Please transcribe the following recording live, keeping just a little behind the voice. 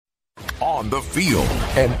on the field,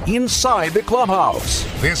 and inside the clubhouse.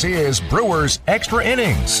 This is Brewers Extra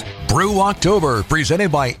Innings. Brew October,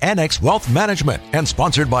 presented by Annex Wealth Management and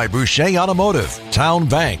sponsored by Boucher Automotive, Town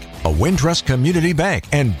Bank, a Wintrust Community Bank,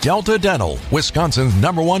 and Delta Dental, Wisconsin's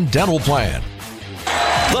 #1 dental plan.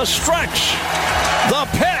 The stretch, the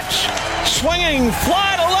pitch, swinging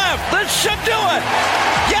fly to left. This should do it.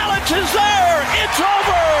 Yelich is there. It's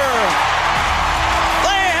over.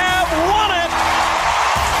 They have won it.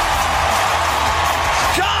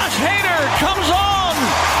 Josh Hader comes on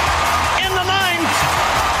in the ninth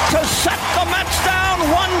to set the Mets down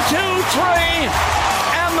 1-2-3,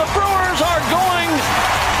 and the Brewers are going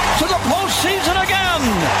to the postseason again.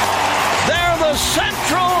 They're the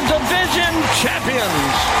Central Division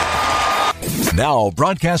champions. Now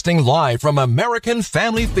broadcasting live from American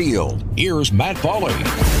Family Field, here's Matt Pauley.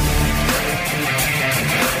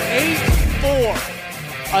 8-4,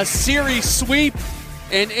 a series sweep,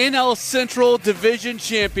 an NL Central Division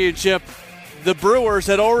championship. The Brewers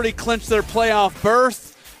had already clinched their playoff berth,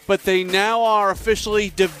 but they now are officially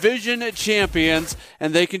division champions,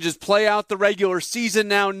 and they can just play out the regular season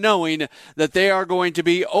now knowing that they are going to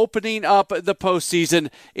be opening up the postseason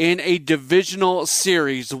in a divisional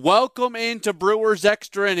series. Welcome into Brewers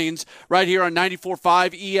Extra Innings right here on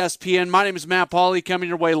 94.5 ESPN. My name is Matt Pauley, coming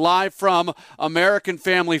your way live from American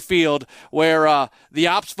Family Field, where the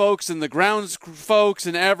ops folks and the grounds folks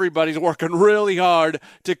and everybody's working really hard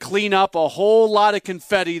to clean up a whole lot of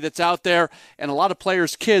confetti that's out there, and a lot of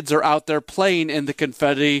players' kids are out there playing in the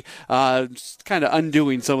confetti, kind of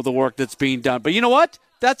undoing some of the work that's being done. But you know what?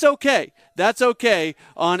 That's okay. That's okay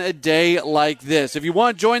on a day like this. If you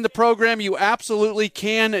want to join the program, you absolutely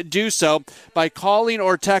can do so by calling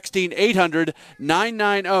or texting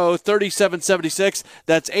 800-990-3776.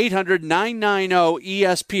 That's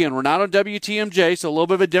 800-990-ESPN. We're not on WTMJ, so a little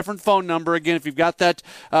bit of a different phone number. Again, if you've got that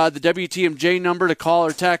the WTMJ number to call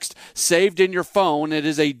or text saved in your phone, it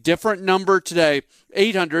is a different number today.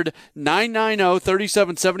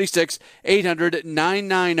 800-990-3776,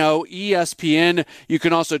 800-990-ESPN. You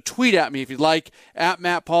can also tweet at me if you'd like, at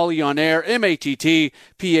Matt Pauley on air, MattPauley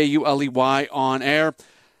on air.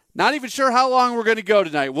 Not even sure how long we're going to go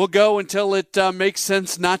tonight. We'll go until it makes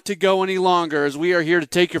sense not to go any longer, as we are here to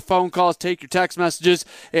take your phone calls, take your text messages,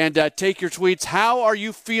 and take your tweets. How are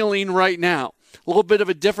you feeling right now? A little bit of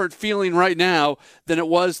a different feeling right now than it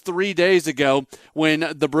was 3 days ago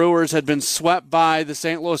when the Brewers had been swept by the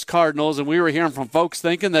St. Louis Cardinals, and we were hearing from folks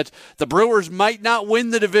thinking that the Brewers might not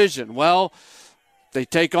win the division. Well, they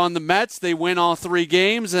take on the Mets, they win all 3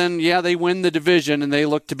 games, and yeah, they win the division, and they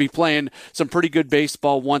look to be playing some pretty good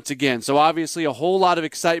baseball once again. So obviously a whole lot of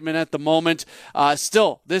excitement at the moment.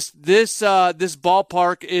 Still, this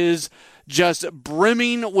ballpark is just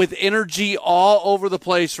brimming with energy all over the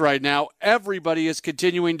place right now. Everybody is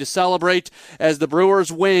continuing to celebrate as the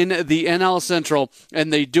Brewers win the NL Central,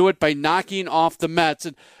 and they do it by knocking off the Mets.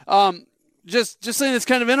 And just saying, it's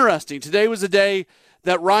kind of interesting. Today was a day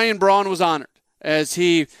that Ryan Braun was honored, as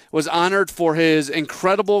he was honored for his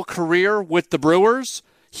incredible career with the Brewers.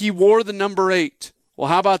 He wore the number 8. Well,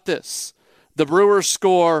 how about this? The Brewers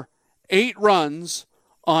score 8 runs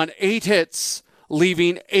on 8 hits,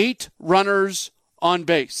 leaving 8 runners on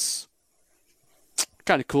base.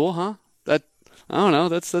 Kind of cool, huh? I don't know.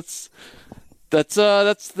 Those are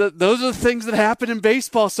the things that happen in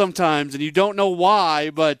baseball sometimes, and you don't know why.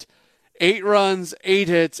 But 8 runs, 8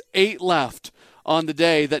 hits, 8 left on the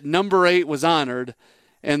day that number 8 was honored,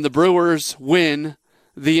 and the Brewers win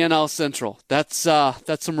the NL Central. That's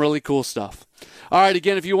some really cool stuff. All right,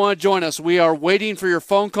 again, if you want to join us, we are waiting for your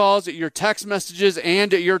phone calls, your text messages,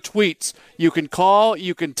 and your tweets. You can call,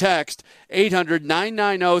 you can text,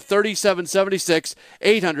 800-990-3776,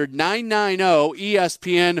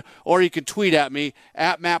 800-990-ESPN, or you can tweet at me,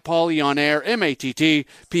 at Matt Pauley on air,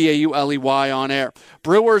 MattPauley on air.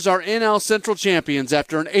 Brewers are NL Central champions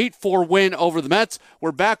after an 8-4 win over the Mets.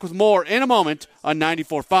 We're back with more in a moment on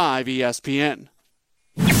 94.5 ESPN.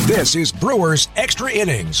 This is Brewers Extra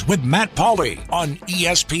Innings with Matt Pauley on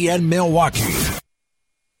ESPN Milwaukee.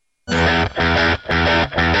 Now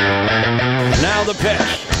the pitch.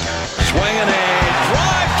 Swinging a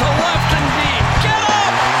drive to left and deep. Get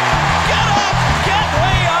up! Get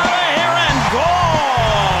way out of here and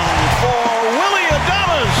gone for Willie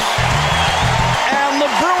Adames. And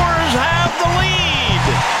the Brewers have the lead.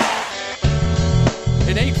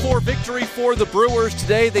 An 8-4 victory for the Brewers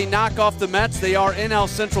today. They knock off the Mets. They are NL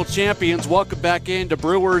Central champions. Welcome back into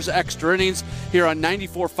Brewers Extra Innings here on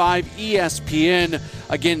 94.5 ESPN.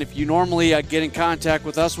 Again, if you normally get in contact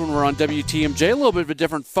with us when we're on WTMJ, a little bit of a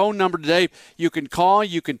different phone number today. You can call,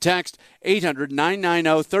 you can text,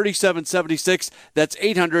 800-990-3776. That's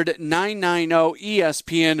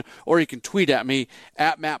 800-990-ESPN. Or you can tweet at me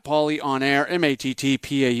at Matt Pauley on air,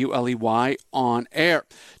 MattPauley on air.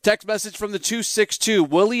 Text message from the 262.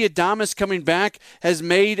 Willy Adames coming back has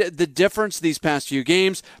made the difference these past few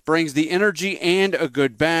games, brings the energy and a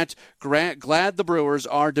good bat. Glad the Brewers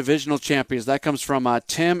are divisional champions. That comes from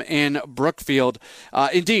Tim in Brookfield.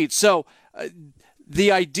 Indeed. So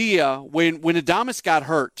the idea, when Adames got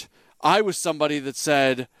hurt, I was somebody that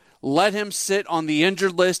said, let him sit on the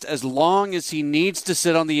injured list as long as he needs to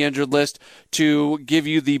sit on the injured list to give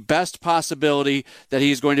you the best possibility that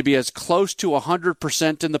he's going to be as close to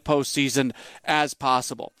 100% in the postseason as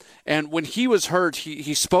possible. And when he was hurt,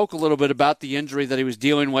 he spoke a little bit about the injury that he was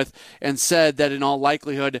dealing with and said that in all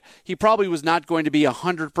likelihood, he probably was not going to be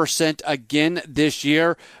 100% again this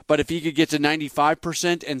year, but if he could get to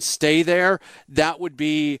 95% and stay there, that would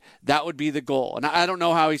be the goal. And I don't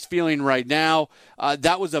know how he's feeling right now.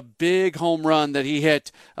 That was a big home run that he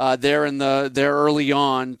hit there early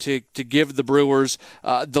on to give the Brewers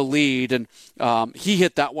the lead, and he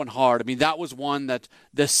hit that one hard. I mean, that was one that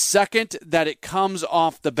the second that it comes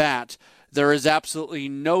off the bat, there is absolutely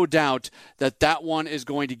no doubt that one is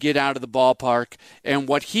going to get out of the ballpark. And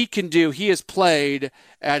what he can do, he has played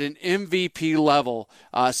at an MVP level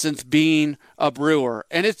since being a Brewer.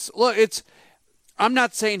 And I'm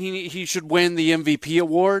not saying he should win the MVP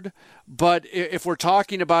award, but if we're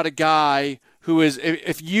talking about a guy who is,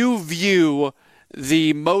 if you view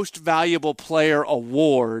the most valuable player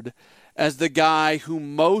award as the guy who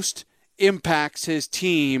most impacts his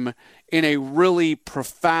team in a really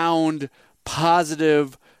profound,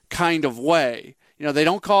 positive kind of way. You know, they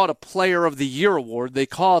don't call it a Player of the Year award. They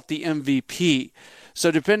call it the MVP.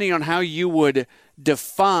 So depending on how you would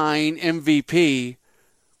define MVP,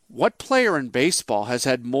 what player in baseball has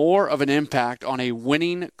had more of an impact on a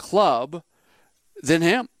winning club than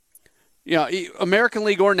him? You know, American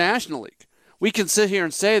League or National League. We can sit here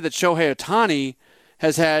and say that Shohei Ohtani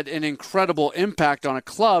has had an incredible impact on a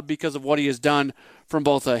club because of what he has done from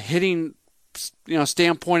both a hitting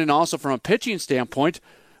standpoint and also from a pitching standpoint,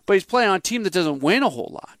 but he's playing on a team that doesn't win a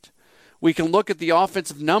whole lot. We can look at the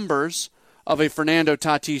offensive numbers of a Fernando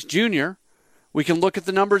Tatis Jr. We can look at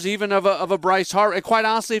the numbers even of a Bryce Harper. And quite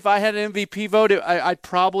honestly, if I had an MVP vote, I'd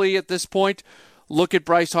probably at this point look at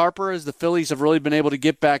Bryce Harper, as the Phillies have really been able to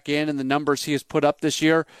get back in, and the numbers he has put up this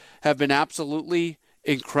year have been absolutely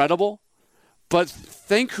incredible. But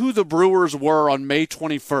think who the Brewers were on May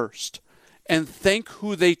 21st, and think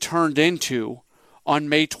who they turned into on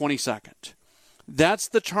May 22nd. That's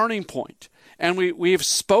the turning point. And we have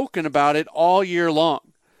spoken about it all year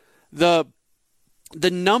long. The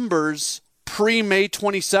numbers pre-May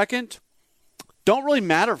 22nd don't really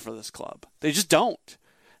matter for this club. They just don't.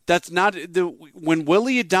 That's not when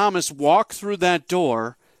Willy Adames walked through that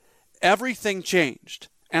door, everything changed.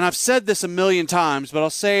 And I've said this a million times, but I'll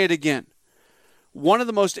say it again. One of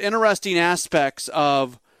the most interesting aspects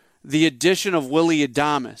of the addition of Willy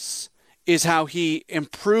Adames is how he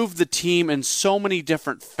improved the team in so many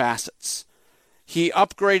different facets. He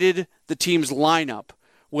upgraded the team's lineup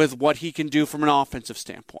with what he can do from an offensive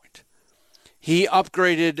standpoint. He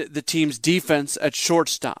upgraded the team's defense at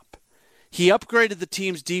shortstop. He upgraded the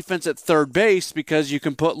team's defense at third base because you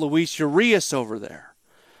can put Luis Urias over there.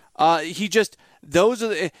 He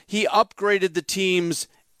upgraded the team's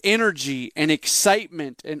energy and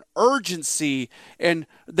excitement and urgency and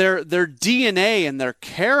their DNA and their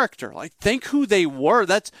character. Like, think who they were.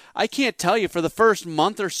 I can't tell you, for the first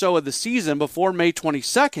month or so of the season before May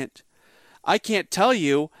 22nd, I can't tell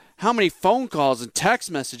you how many phone calls and text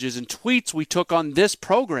messages and tweets we took on this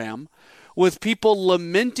program with people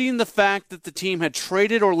lamenting the fact that the team had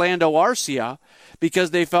traded Orlando Arcia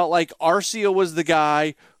because they felt like Arcia was the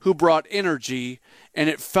guy who brought energy, and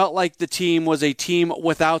it felt like the team was a team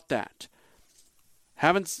without that.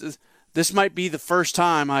 This might be the first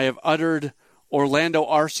time I have uttered Orlando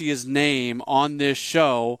Arcia's name on this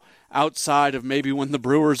show outside of maybe when the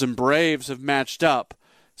Brewers and Braves have matched up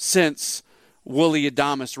since Willy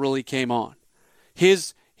Adames really came on.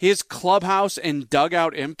 His clubhouse and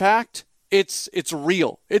dugout impact, it's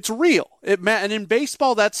real. It's real. And in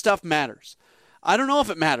baseball, that stuff matters. I don't know if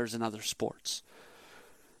it matters in other sports,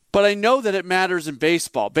 but I know that it matters in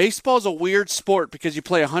baseball. Baseball is a weird sport because you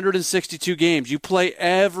play 162 games. You play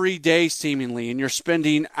every day seemingly, and you're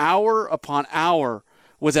spending hour upon hour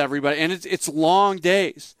with everybody, and it's long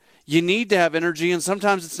days. You need to have energy, and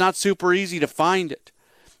sometimes it's not super easy to find it.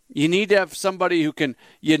 You need to have somebody who can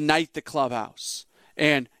unite the clubhouse,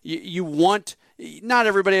 and you want not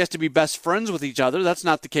everybody has to be best friends with each other. That's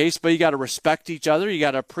not the case, but you got to respect each other. You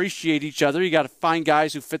got to appreciate each other. You got to find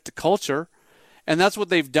guys who fit the culture, and that's what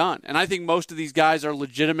they've done. And I think most of these guys are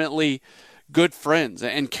legitimately good friends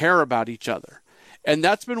and care about each other. And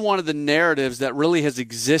that's been one of the narratives that really has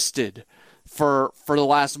existed for the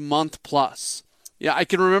last month plus. Yeah, I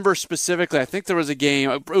can remember specifically, I think there was a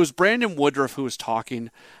game, it was Brandon Woodruff who was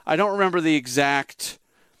talking. I don't remember the exact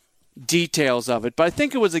details of it, but I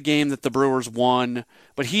think it was a game that the Brewers won,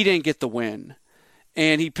 but he didn't get the win.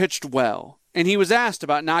 And he pitched well. And he was asked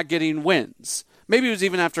about not getting wins. Maybe it was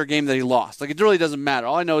even after a game that he lost. Like, it really doesn't matter.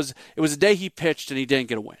 All I know is it was a day he pitched and he didn't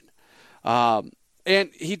get a win.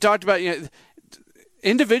 And he talked about,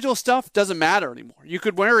 individual stuff doesn't matter anymore. You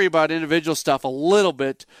could worry about individual stuff a little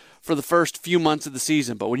bit for the first few months of the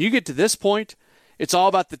season. But when you get to this point, it's all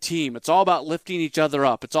about the team. It's all about lifting each other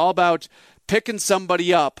up. It's all about picking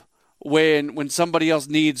somebody up when somebody else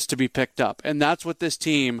needs to be picked up. And that's what this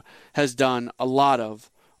team has done a lot of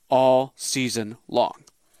all season long.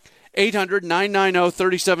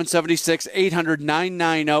 800-990-3776,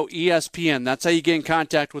 800-990-ESPN. That's how you get in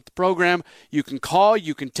contact with the program. You can call,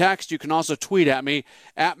 you can text, you can also tweet at me,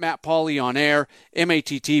 at Matt Pauley on air,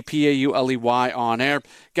 MattPauley on air.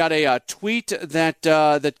 Got a tweet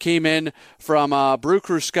that came in from Brew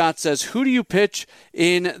Crew Scott, says, who do you pitch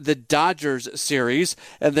in the Dodgers series?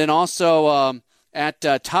 And then also at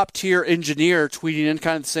Top Tier Engineer tweeting in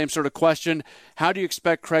kind of the same sort of question. How do you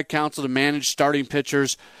expect Craig Counsell to manage starting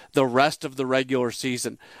pitchers the rest of the regular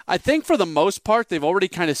season? I think for the most part, they've already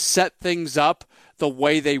kind of set things up the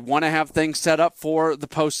way they want to have things set up for the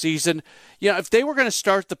postseason. If they were going to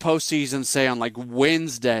start the postseason, say, on like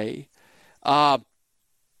Wednesday, I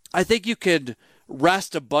think you could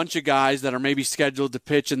rest a bunch of guys that are maybe scheduled to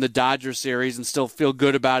pitch in the Dodgers series and still feel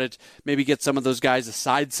good about it, maybe get some of those guys a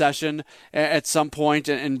side session at some point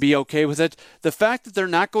and be okay with it. The fact that they're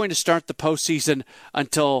not going to start the postseason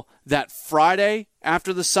until that Friday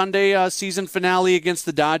after the Sunday season finale against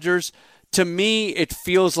the Dodgers, to me, it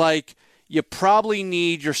feels like you probably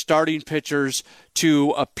need your starting pitchers to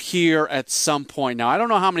appear at some point. Now, I don't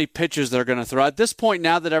know how many pitches they're going to throw. At this point,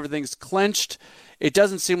 now that everything's clinched, it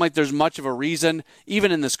doesn't seem like there's much of a reason,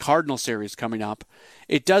 even in this Cardinal series coming up,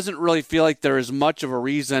 it doesn't really feel like there is much of a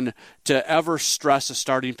reason to ever stress a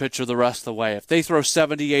starting pitcher the rest of the way. If they throw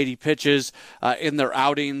 70, 80 pitches in their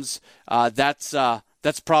outings, that's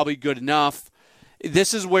probably good enough.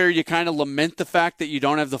 This is where you kind of lament the fact that you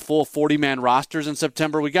don't have the full 40-man rosters in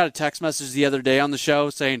September. We got a text message the other day on the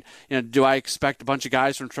show saying, do I expect a bunch of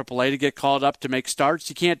guys from AAA to get called up to make starts?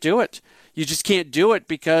 You can't do it. You just can't do it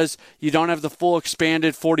because you don't have the full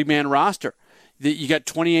expanded 40-man roster. You got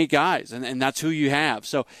 28 guys, and that's who you have.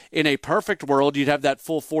 So in a perfect world, you'd have that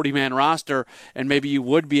full 40-man roster, and maybe you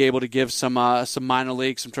would be able to give some minor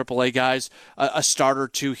league, some AAA guys a start or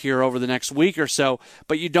two here over the next week or so,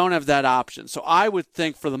 but you don't have that option. So I would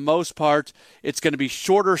think for the most part, it's going to be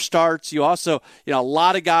shorter starts. You also, a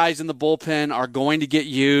lot of guys in the bullpen are going to get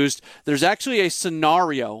used. There's actually a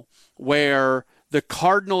scenario where the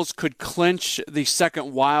Cardinals could clinch the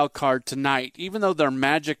second wild card tonight, even though their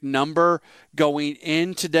magic number going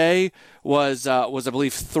in today was I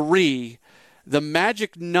believe 3. The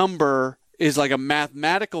magic number is like a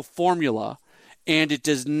mathematical formula, and it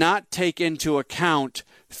does not take into account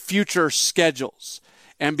future schedules.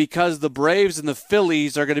 And because the Braves and the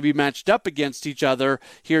Phillies are going to be matched up against each other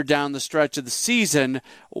here down the stretch of the season,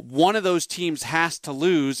 one of those teams has to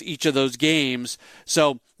lose each of those games.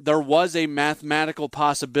 So there was a mathematical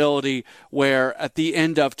possibility where at the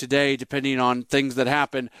end of today, depending on things that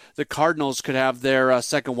happen, the Cardinals could have their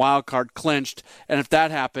second wild card clinched. And if that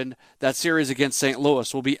happened, that series against St.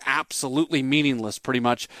 Louis will be absolutely meaningless pretty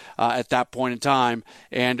much at that point in time.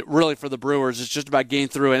 And really for the Brewers, it's just about getting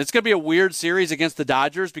through. And it's going to be a weird series against the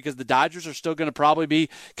Dodgers because the Dodgers are still going to probably be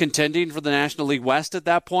contending for the National League West at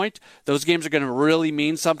that point. Those games are going to really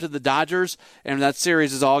mean something to the Dodgers. And that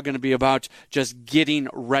series is all going to be about just getting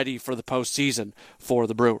ready for the postseason for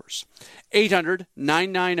the Brewers.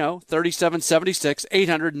 800-990-3776,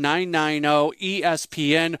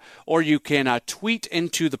 800-990-ESPN, or you can tweet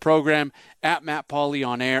into the program at Matt Pauley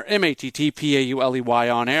on air,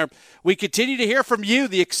 MattPauley on air. We continue to hear from you,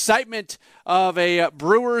 the excitement of a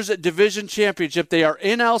Brewers division championship. They are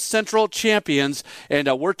NL Central champions, and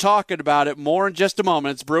we're talking about it more in just a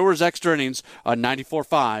moment. It's Brewers Extra Innings on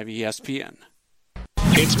 94.5 ESPN.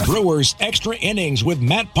 It's Brewers Extra Innings with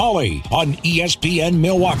Matt Pauley on ESPN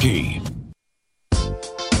Milwaukee.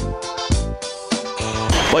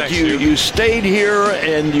 But you stayed here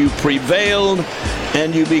and you prevailed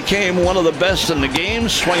and you became one of the best in the game,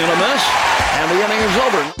 swing and a miss, and the inning is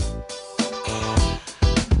over.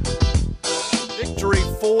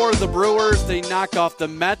 for the Brewers. They knock off the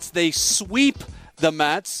Mets. They sweep the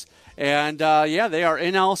Mets. And, they are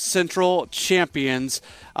NL Central champions.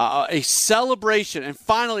 A celebration, and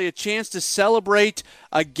finally a chance to celebrate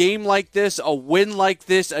a game like this, a win like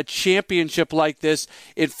this, a championship like this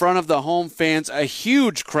in front of the home fans. A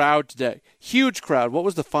huge crowd today. Huge crowd. What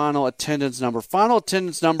was the final attendance number? Final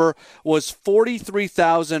attendance number was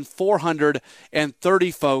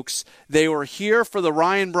 43,430 folks. They were here for the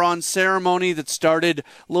Ryan Braun ceremony that started a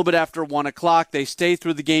little bit after 1 o'clock. They stayed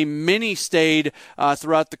through the game. Many stayed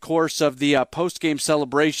throughout the course of the post-game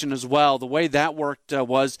celebration as well. The way that worked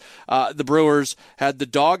was the Brewers had the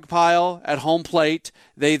dog pile at home plate.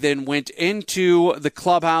 They then went into the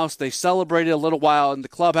clubhouse. They celebrated a little while in the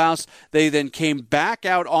clubhouse. They then came back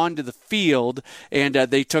out onto the field, and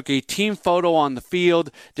they took a team photo on the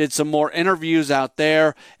field, did some more interviews out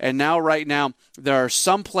there, and right now, there are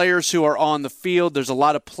some players who are on the field. There's a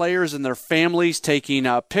lot of players and their families taking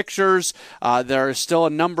pictures. There are still a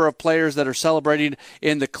number of players that are celebrating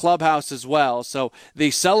in the clubhouse as well. So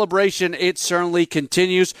the celebration, it certainly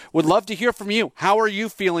continues. Would love to hear from you. How are you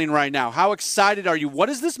feeling right now? How excited are you? What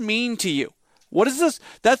does this mean to you? What is this?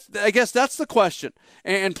 I guess that's the question.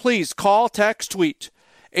 And please call, text, tweet.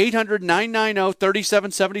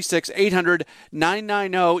 800-990-3776,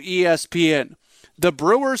 800-990-ESPN. The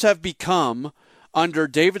Brewers have become, under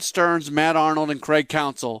David Stearns, Matt Arnold, and Craig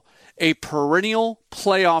Counsell, a perennial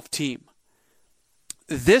playoff team.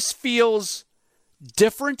 This feels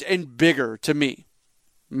different and bigger to me.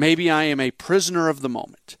 Maybe I am a prisoner of the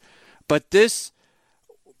moment. But this,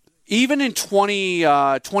 even in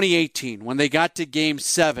 2018, when they got to Game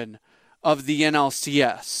 7 of the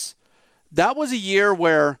NLCS, that was a year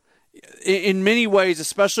where, in many ways,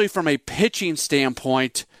 especially from a pitching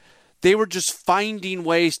standpoint, they were just finding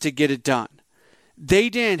ways to get it done. They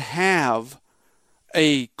didn't have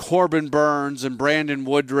a Corbin Burns and Brandon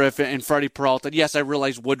Woodruff and Freddie Peralta. Yes, I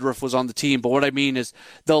realize Woodruff was on the team, but what I mean is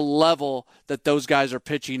the level that those guys are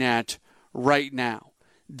pitching at right now.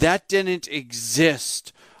 That didn't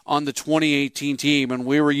exist on the 2018 team, and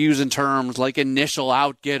we were using terms like initial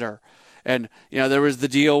out-getter. And, there was the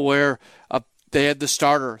deal where they had the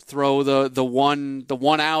starter throw the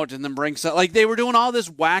one out and then bring some. Like, they were doing all this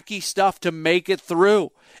wacky stuff to make it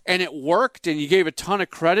through. And it worked, and you gave a ton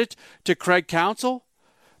of credit to Craig Counsell.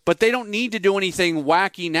 But they don't need to do anything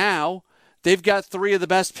wacky now. They've got three of the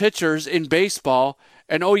best pitchers in baseball.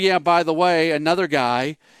 And, oh, yeah, by the way, another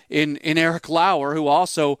guy in Eric Lauer, who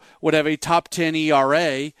also would have a top 10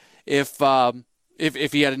 ERA if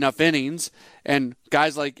he had enough innings. And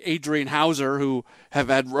guys like Adrian Hauser, who have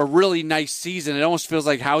had a really nice season. It almost feels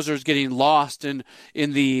like Hauser's getting lost in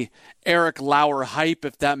the Eric Lauer hype,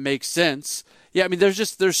 if that makes sense. Yeah, I mean,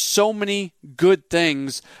 there's so many good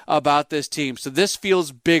things about this team. So this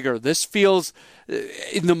feels bigger. This feels,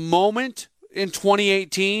 in the moment in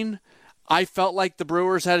 2018, I felt like the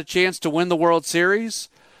Brewers had a chance to win the World Series.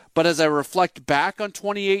 But as I reflect back on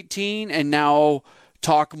 2018 and now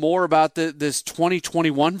talk more about this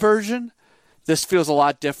 2021 version, this feels a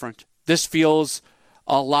lot different. This feels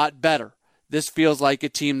a lot better. This feels like a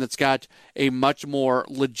team that's got a much more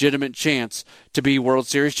legitimate chance to be World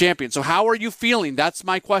Series champion. So how are you feeling? That's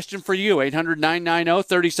my question for you.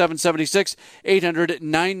 800-990-3776,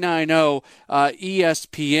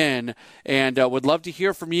 800-990-ESPN. And would love to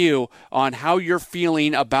hear from you on how you're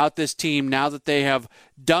feeling about this team now that they have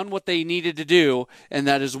done what they needed to do, and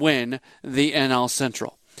that is win the NL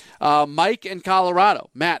Central. Mike in Colorado.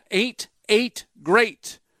 Matt, 8-8,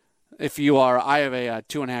 great. If you are, I have a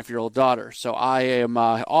 2.5-year-old daughter, so I am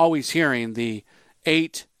always hearing the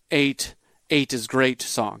 8, 8, 8 is great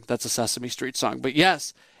song. That's a Sesame Street song. But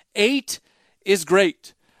yes, 8 is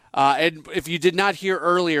great. And if you did not hear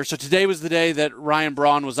earlier, so today was the day that Ryan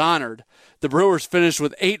Braun was honored. The Brewers finished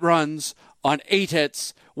with 8 runs on 8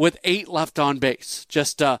 hits with 8 left on base.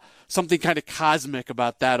 Just something kind of cosmic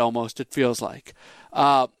about that almost, it feels like.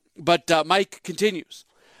 But Mike continues.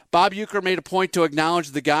 Bob Uecker made a point to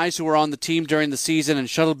acknowledge the guys who were on the team during the season and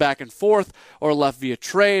shuttled back and forth or left via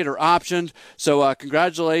trade or optioned. So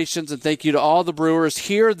congratulations and thank you to all the Brewers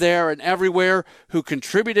here, there, and everywhere who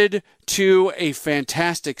contributed to a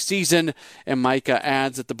fantastic season. And Micah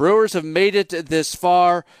adds that the Brewers have made it this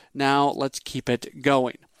far. Now let's keep it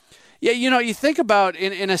going. Yeah, you think about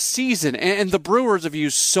in a season, and the Brewers have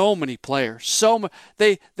used so many players.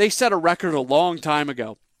 They set a record a long time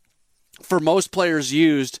ago for most players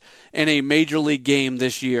used in a major league game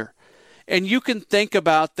this year. And you can think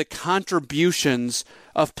about the contributions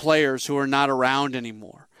of players who are not around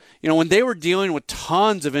anymore. When they were dealing with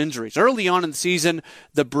tons of injuries, early on in the season,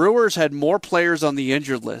 the Brewers had more players on the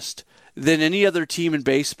injured list than any other team in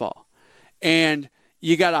baseball. And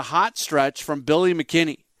you got a hot stretch from Billy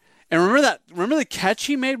McKinney. And remember the catch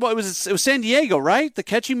he made? It was San Diego, right? The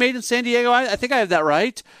catch he made in San Diego. I think I have that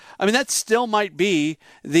right. I mean, that still might be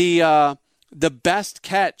the best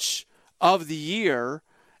catch of the year.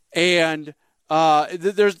 And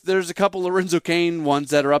there's a couple Lorenzo Cain ones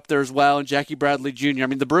that are up there as well, and Jackie Bradley Jr. I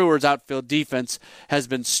mean, the Brewers' outfield defense has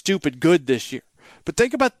been stupid good this year. But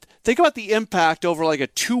think about the impact over like a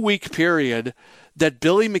 2-week period that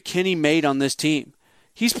Billy McKinney made on this team.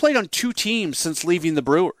 He's played on 2 teams since leaving the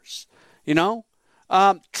Brewers.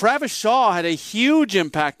 Travis Shaw had a huge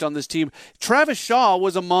impact on this team. Travis Shaw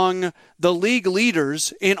was among the league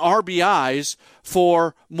leaders in RBIs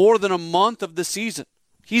for more than a month of the season.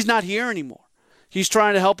 He's not here anymore. He's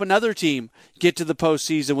trying to help another team get to the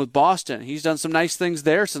postseason with Boston. He's done some nice things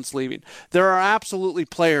there since leaving. There are absolutely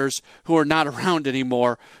players who are not around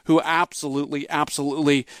anymore who absolutely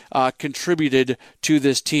contributed to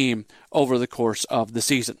this team over the course of the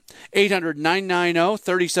season.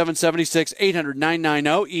 800-990-3776,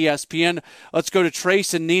 800-990-ESPN. Let's go to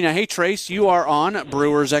Trace and Nina. Hey, Trace, you are on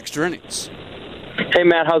Brewers Extra Innings. Hey,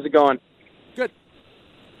 Matt, how's it going? Good.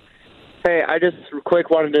 Hey, I just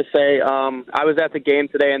quick wanted to say I was at the game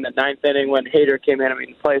today in the 9th inning when Hader came in. I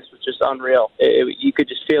mean, the place was just unreal. You could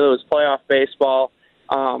just feel it was playoff baseball.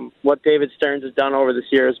 What David Stearns has done over this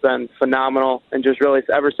year has been phenomenal, and just really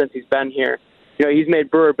ever since he's been here, he's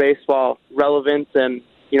made Brewer baseball relevant, and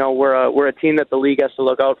we're a team that the league has to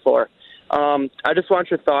look out for. I just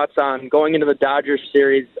want your thoughts on going into the Dodgers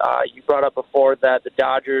series. You brought up before that the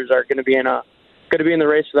Dodgers are going to be in the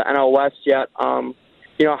race for the NL West yet.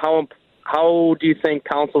 How do you think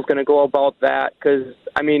Council's going to go about that? Because,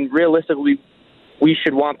 I mean, realistically, we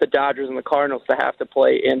should want the Dodgers and the Cardinals to have to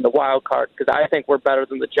play in the wild card, because I think we're better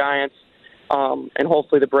than the Giants, and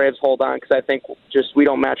hopefully the Braves hold on, because I think just we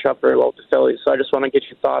don't match up very well with the Phillies. So I just want to get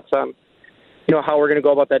your thoughts on, how we're going to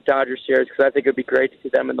go about that Dodgers series, because I think it would be great to see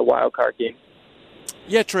them in the wild card game.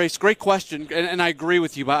 Yeah, Trace, great question, and I agree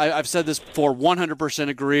with you. I've said this before, 100%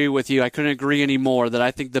 agree with you. I couldn't agree any more that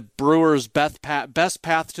I think the Brewers' best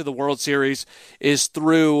path to the World Series is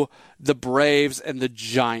through the Braves and the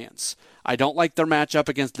Giants. I don't like their matchup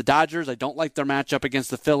against the Dodgers. I don't like their matchup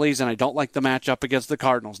against the Phillies, and I don't like the matchup against the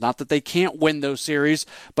Cardinals. Not that they can't win those series,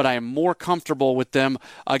 but I am more comfortable with them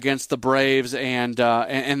against the Braves and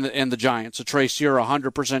the Giants. So, Trace, you're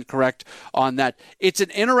 100% correct on that. It's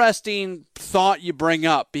an interesting thought you bring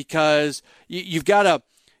up, because you got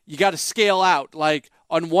to scale out. Like,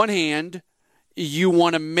 on one hand, you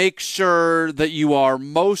want to make sure that you are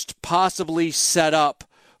most possibly set up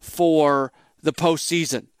for the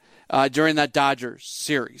postseason. During that Dodgers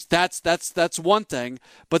series. That's one thing.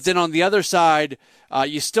 But then on the other side,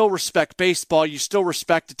 you still respect baseball. You still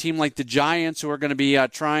respect a team like the Giants, who are going to be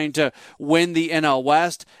trying to win the NL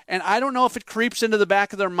West. And I don't know if it creeps into the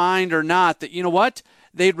back of their mind or not that, you know what?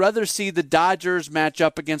 They'd rather see the Dodgers match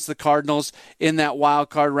up against the Cardinals in that wild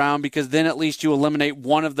card round, because then at least you eliminate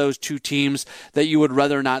one of those two teams that you would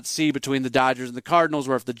rather not see between the Dodgers and the Cardinals,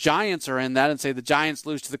 where if the Giants are in that and say the Giants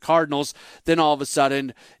lose to the Cardinals, then all of a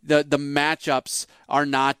sudden the matchups are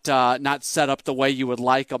not set up the way you would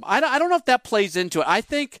like them. I don't know if that plays into it. I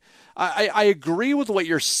think I agree with what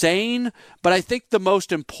you're saying, but I think the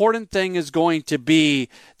most important thing is going to be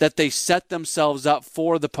that they set themselves up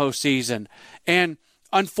for the postseason. And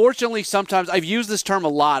unfortunately, sometimes I've used this term a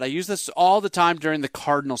lot. I use this all the time during the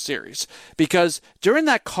Cardinal series, because during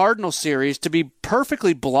that Cardinal series, to be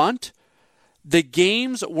perfectly blunt, the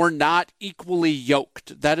games were not equally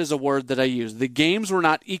yoked. That is a word that I use. The games were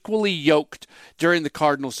not equally yoked during the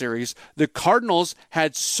Cardinal series. The Cardinals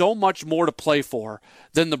had so much more to play for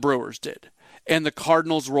than the Brewers did. And the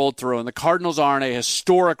Cardinals rolled through, and the Cardinals are on a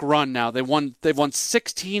historic run now. They've won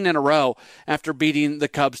 16 in a row after beating the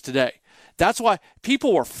Cubs today. That's why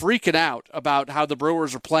people were freaking out about how the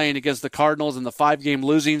Brewers are playing against the Cardinals in the 5-game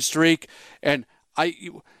losing streak. And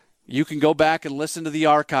you can go back and listen to the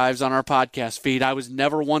archives on our podcast feed. I was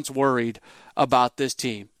never once worried about this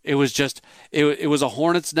team. It was just, it was a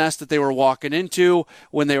hornet's nest that they were walking into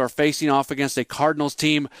when they were facing off against a Cardinals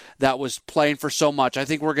team that was playing for so much. I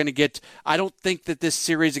think we're going to I don't think that this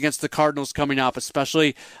series against the Cardinals coming up,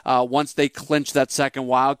 especially once they clinch that second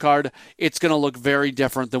wild card, it's going to look very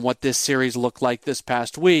different than what this series looked like this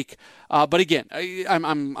past week. But again,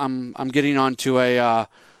 I'm getting onto a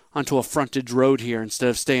frontage road here instead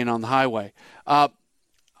of staying on the highway.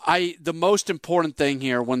 The most important thing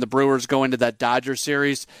here when the Brewers go into that Dodger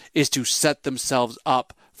series is to set themselves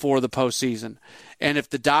up for the postseason. And if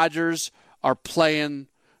the Dodgers are playing,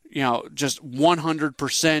 just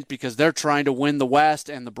 100% because they're trying to win the West,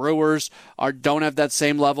 and the Brewers don't have that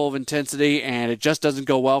same level of intensity, and it just doesn't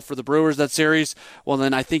go well for the Brewers, that series, well,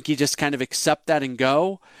 then I think you just kind of accept that and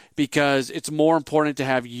go, because it's more important to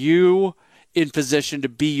have you in position to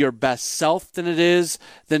be your best self than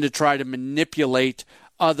to try to manipulate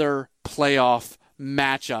other playoff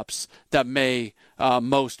matchups that may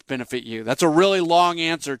most benefit you. That's a really long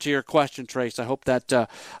answer to your question, Trace. I hope that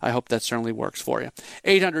certainly works for you.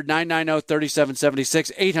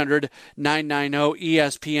 800-990-3776,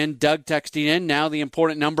 800-990-ESPN. Doug texting in. Now the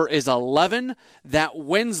important number is 11. That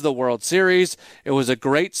wins the World Series. It was a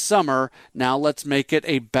great summer. Now let's make it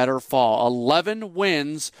a better fall. 11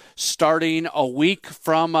 wins starting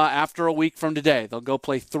after a week from today. They'll go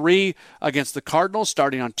play 3 against the Cardinals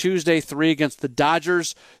starting on Tuesday, 3 against the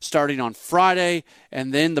Dodgers starting on Friday,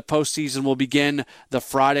 and then the postseason will begin the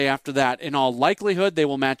Friday after that. In all likelihood, they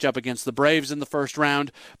will match up against the Braves in the first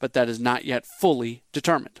round, but that is not yet fully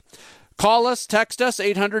determined. Call us, text us,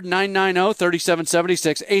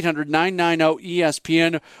 800-990-3776,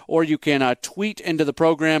 800-990-ESPN, or you can tweet into the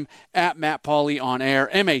program at Matt Pauley on air,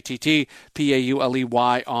 MattPauley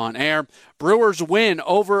on air. Brewers win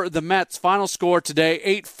over the Mets. Final score today,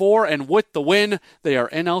 8-4, and with the win, they are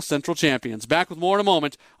NL Central champions. Back with more in a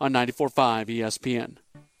moment on 94.5 ESPN.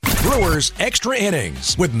 Brewers Extra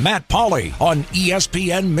Innings with Matt Pauley on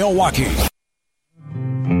ESPN Milwaukee.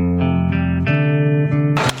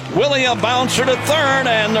 Willie a bouncer to third,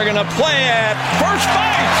 and they're going to play at first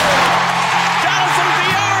base. Jonathan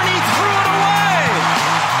Bjorn, he threw it away.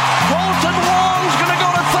 Colton Wong's going to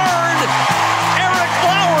go to third. Eric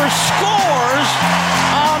Lauer scores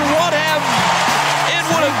on it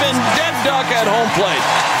would have been dead duck at home plate.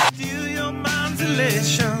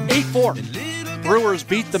 8-4. Brewers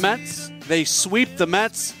beat the Mets. They sweep the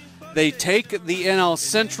Mets. They take the NL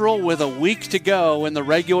Central with a week to go in the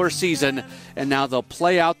regular season, and now they'll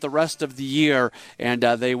play out the rest of the year, and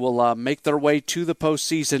they will make their way to the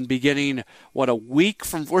postseason beginning, a week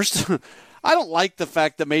from first. I don't like the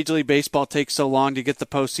fact that Major League Baseball takes so long to get the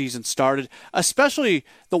postseason started, especially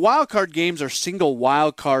the wild card games are single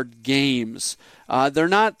wild card games. They're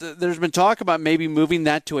not. There's been talk about maybe moving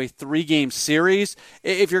that to a 3-game series.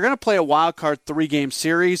 If you're going to play a wild card 3-game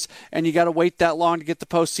series and you got to wait that long to get the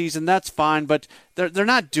postseason, that's fine. But they're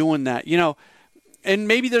not doing that, And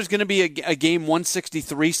maybe there's going to be a game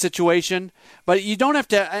 163 situation, but you don't have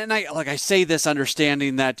to. And I say this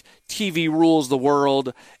understanding that TV rules the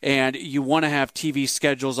world, and you want to have TV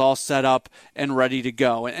schedules all set up and ready to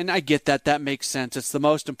go. And I get that. That makes sense. It's the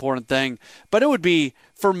most important thing. But it would be,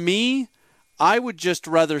 for me, I would just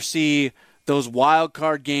rather see those wild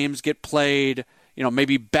card games get played,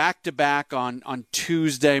 maybe back-to-back on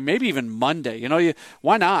Tuesday, maybe even Monday.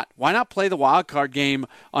 Why not? Why not play the wild card game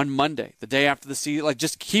on Monday, the day after the season?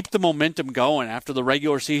 Just keep the momentum going after the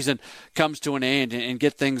regular season comes to an end and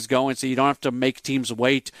get things going so you don't have to make teams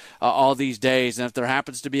wait all these days. And if there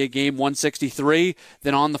happens to be a game 163,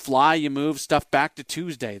 then on the fly you move stuff back to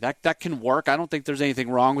Tuesday. That can work. I don't think there's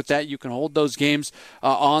anything wrong with that. You can hold those games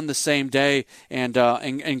on the same day and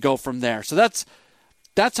go from there. So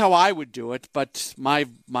that's how I would do it, but my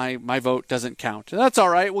vote doesn't count. That's all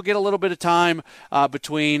right. We'll get a little bit of time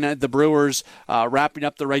between the Brewers wrapping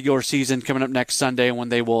up the regular season coming up next Sunday when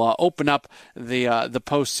they will open up the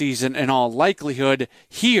postseason in all likelihood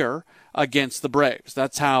here against the Braves.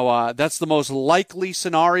 That's the most likely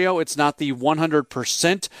scenario. It's not the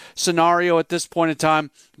 100% scenario at this point in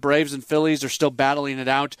time. Braves and Phillies are still battling it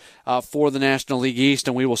out for the National League East,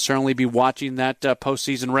 and we will certainly be watching that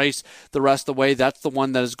postseason race the rest of the way. That's the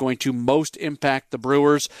one that is going to most impact the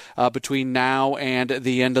Brewers between now and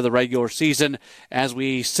the end of the regular season. As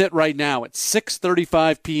we sit right now at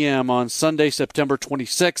 6:35 p.m. on Sunday, September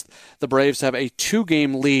 26th, the Braves have a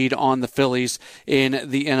 2-game lead on the Phillies in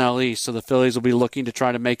the NL East. So the Phillies will be looking to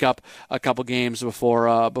try to make up a couple games before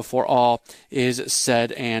all is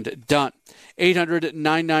said and done.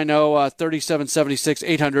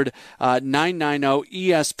 800-990-3776,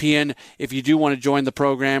 800-990-ESPN if you do want to join the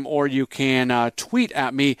program, or you can tweet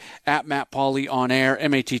at me at Matt Pauley on air,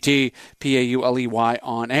 MattPauley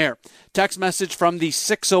on air. Text message from the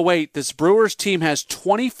 608. This Brewers team has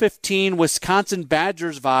 2015 Wisconsin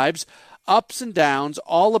Badgers vibes, ups and downs,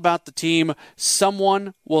 all about the team.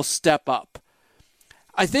 Someone will step up.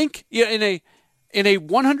 I think in a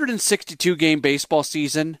 162-game baseball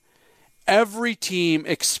season, every team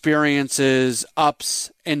experiences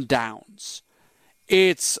ups and downs.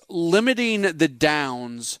 It's limiting the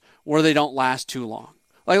downs where they don't last too long.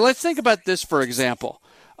 Let's think about this, for example.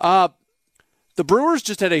 The Brewers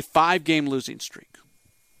just had a 5-game losing streak,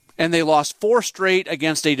 and they lost 4 straight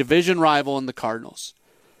against a division rival in the Cardinals.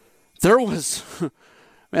 there was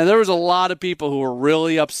a lot of people who were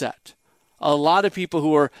really upset. A lot of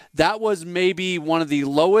people that was maybe one of the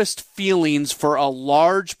lowest feelings for a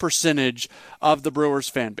large percentage of the Brewers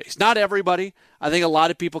fan base. Not everybody. I think a lot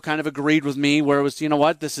of people kind of agreed with me where it was, you know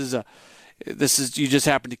what, this is you just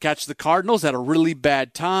happened to catch the Cardinals at a really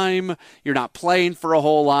bad time. You're not playing for a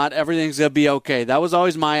whole lot. Everything's going to be okay. That was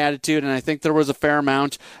always my attitude, and I think there was a fair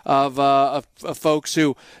amount of folks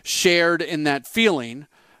who shared in that feeling.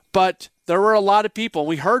 But there were a lot of people,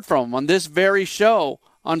 we heard from them on this very show,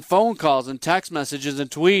 on phone calls and text messages and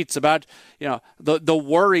tweets about, the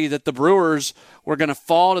worry that the Brewers were going to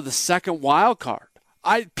fall to the second wild card.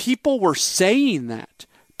 People were saying that.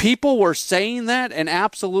 People were saying that and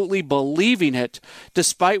absolutely believing it,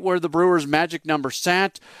 despite where the Brewers' magic number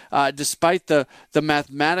sat, despite the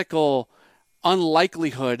mathematical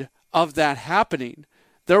unlikelihood of that happening.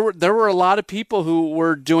 There were a lot of people who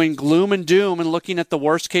were doing gloom and doom and looking at the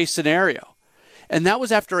worst-case scenario. And that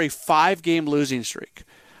was after a 5-game losing streak.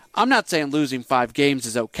 I'm not saying losing 5 games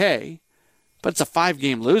is okay, but it's a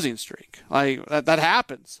 5-game losing streak. Like that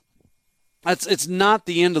happens. It's not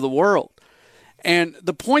the end of the world. And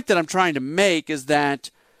the point that I'm trying to make is that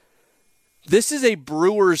this is a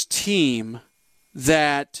Brewers team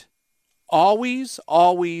that always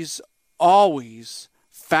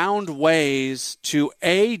found ways to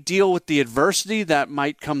A, deal with the adversity that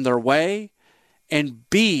might come their way, and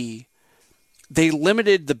B, they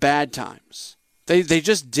limited the bad times. They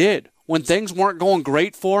just did. When things weren't going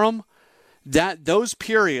great for them, those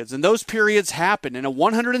periods happen in a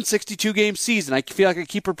 162-game season. I feel like I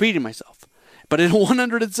keep repeating myself. But in a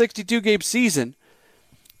 162-game season,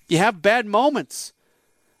 you have bad moments.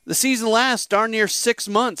 The season lasts darn near 6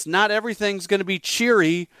 months. Not everything's going to be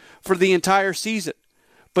cheery for the entire season.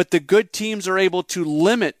 But the good teams are able to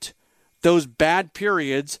limit those bad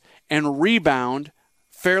periods and rebound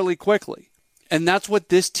fairly quickly. And that's what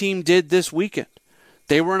this team did this weekend.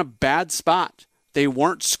 They were in a bad spot. They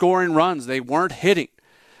weren't scoring runs. They weren't hitting.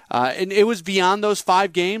 And it was beyond those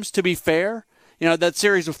 5 games, to be fair. That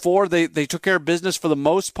series before, they took care of business for the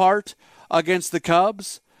most part against the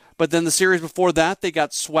Cubs. But then the series before that, they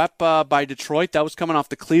got swept by Detroit. That was coming off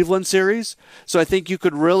the Cleveland series. So I think you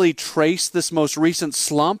could really trace this most recent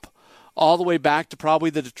slump all the way back to probably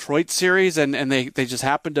the Detroit series. And they just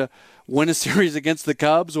happened to win a series against the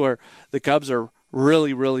Cubs, where the Cubs are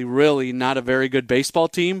really, really, really not a very good baseball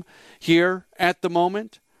team here at the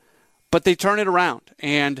moment. But they turn it around,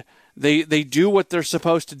 and they do what they're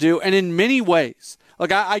supposed to do. And in many ways,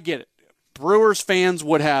 look, I get it. Brewers fans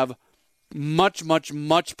would have much, much,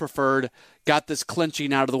 much preferred got this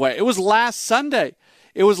clinching out of the way. It was last Sunday.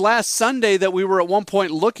 That we were at one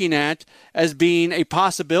point looking at as being a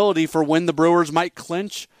possibility for when the Brewers might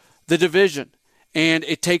clinch the division. And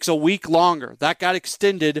it takes a week longer. That got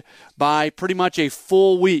extended by pretty much a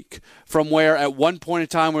full week from where at one point in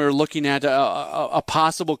time we were looking at a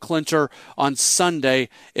possible clincher on Sunday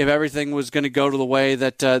if everything was going to go to the way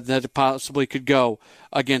that it possibly could go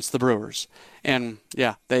against the Brewers. And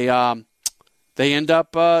yeah, they end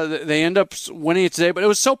up winning it today. But it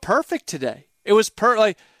was so perfect today. It was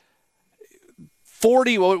 40,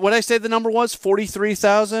 what did I say the number was?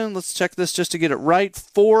 43,000? Let's check this just to get it right.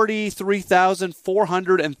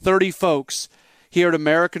 43,430 folks here at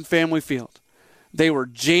American Family Field. They were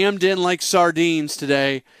jammed in like sardines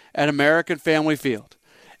today at American Family Field.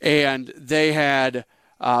 And they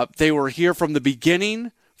were here from the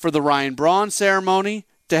beginning for the Ryan Braun ceremony,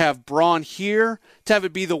 to have Braun here, to have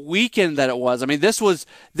it be the weekend that it was. I mean, this was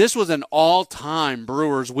an all-time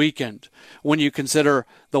Brewers weekend when you consider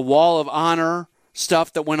the Wall of Honor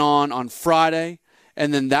stuff that went on Friday,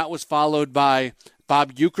 and then that was followed by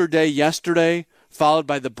Bob Uecker Day yesterday, followed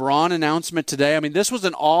by the Braun announcement today. I mean, this was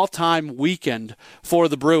an all-time weekend for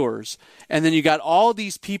the Brewers. And then you got all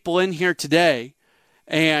these people in here today,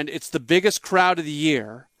 and it's the biggest crowd of the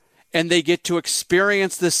year, and they get to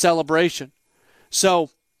experience this celebration. So,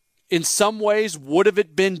 in some ways, would have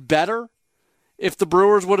it been better if the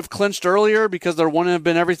Brewers would have clinched earlier because there wouldn't have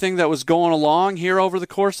been everything that was going along here over the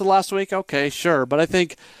course of the last week? Okay, sure. But I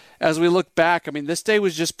think as we look back, I mean, this day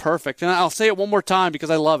was just perfect. And I'll say it one more time because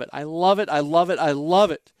I love it. I love it. I love it. I love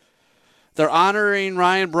it. They're honoring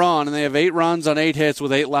Ryan Braun, and they have 8 runs on 8 hits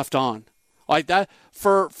with 8 left on. Like that,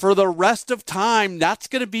 for the rest of time, that's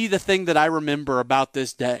going to be the thing that I remember about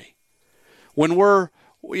this day. When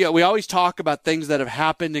we always talk about things that have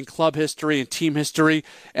happened in club history and team history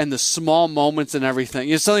and the small moments and everything.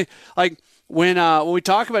 It's something like when we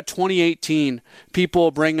talk about 2018,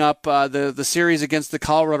 people bring up the series against the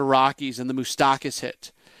Colorado Rockies and the Moustakas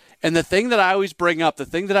hit. And the thing that I always bring up, the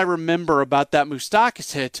thing that I remember about that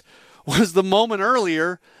Moustakas hit was the moment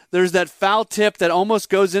earlier there's that foul tip that almost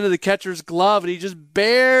goes into the catcher's glove, and he just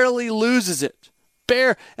barely loses it.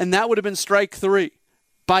 And that would have been strike 3.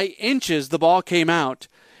 By inches, the ball came out,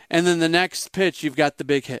 and then the next pitch, you've got the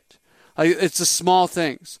big hit. It's the small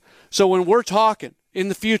things. So when we're talking in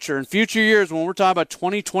the future, in future years, when we're talking about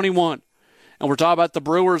 2021, and we're talking about the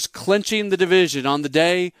Brewers clinching the division on the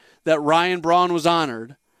day that Ryan Braun was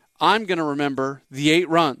honored, I'm going to remember the 8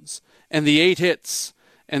 runs and the 8 hits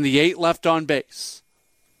and the 8 left on base.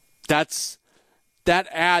 That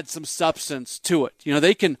adds some substance to it. You know,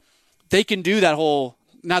 they can do that whole,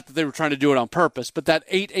 not that they were trying to do it on purpose, but that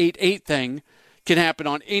 8-8-8 thing can happen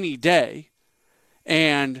on any day.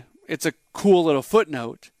 And it's a cool little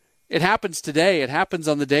footnote. It happens today. It happens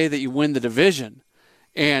on the day that you win the division.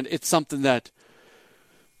 And it's something that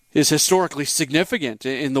is historically significant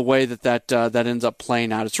in the way that ends up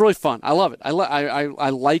playing out. It's really fun. I love it. I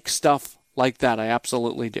like stuff like that. I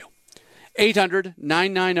absolutely do.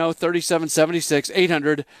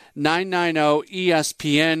 800-990-3776,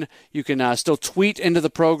 800-990-ESPN. You can still tweet into the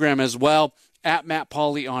program as well, at Matt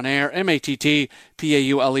Pauley on air, MattPauley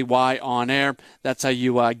on air. That's how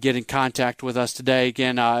you get in contact with us today.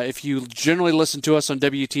 Again, if you generally listen to us on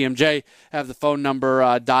WTMJ, have the phone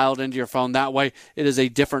number dialed into your phone that way. It is a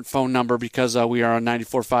different phone number because we are on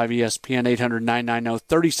 94.5 ESPN.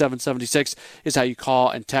 800-990-3776 is how you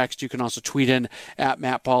call and text. You can also tweet in at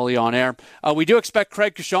Matt Pauley on air. We do expect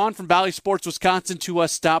Craig Kashawn from Valley Sports Wisconsin to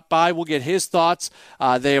stop by. We'll get his thoughts.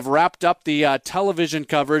 They have wrapped up the television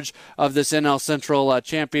coverage of this NL Central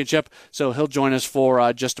Championship, so he'll join us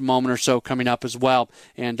for just a moment or so coming up as well,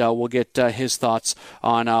 and we'll get his thoughts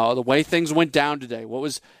on the way things went down today.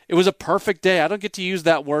 It was a perfect day. I don't get to use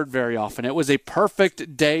that word very often. It was a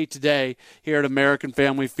perfect day today here at American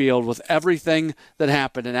Family Field with everything that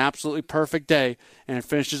happened, an absolutely perfect day, and it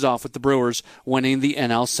finishes off with the Brewers winning the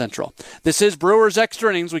NL Central. This is Brewers Extra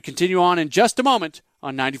Innings. We continue on in just a moment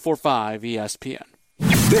on 94.5 ESPN.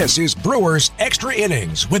 This is Brewers Extra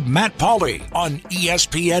Innings with Matt Pauley on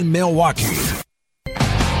ESPN Milwaukee.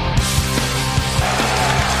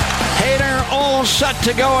 Hader all set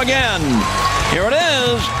to go again. Here it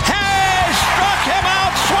is. Hey, struck him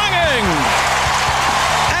out swinging.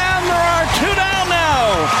 And there are 2 down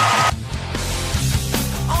now.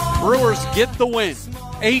 Brewers get the win.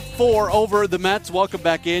 8-4 over the Mets. Welcome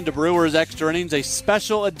back into Brewers Extra Innings, a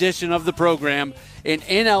special edition of the program, an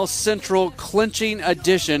NL Central clinching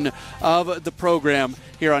edition of the program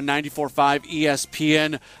here on 94.5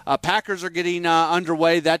 ESPN. Packers are getting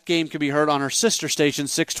underway. That game can be heard on our sister station,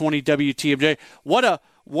 620 WTMJ. What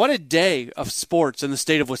a day of sports in the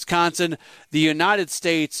state of Wisconsin. The United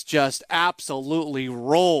States just absolutely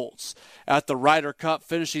rolls at the Ryder Cup,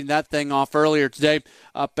 finishing that thing off earlier today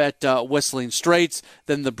up at Whistling Straits.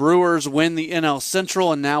 Then the Brewers win the NL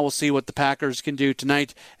Central, and now we'll see what the Packers can do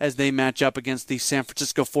tonight as they match up against the San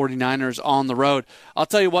Francisco 49ers on the road. I'll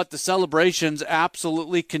tell you what, the celebrations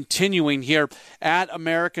absolutely continuing here at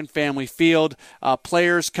American Family Field.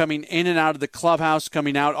 Players coming in and out of the clubhouse,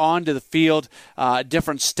 coming out onto the field,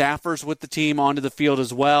 different staffers with the team onto the field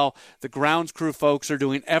as well. The grounds crew folks are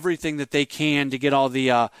doing everything that they can to get all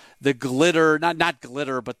the glitter, not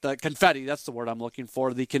glitter, but the confetti. That's the word I'm looking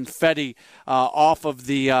for. The confetti off of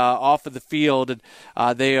the field, and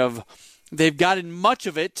they've gotten much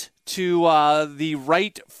of it to the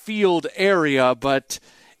right field area, but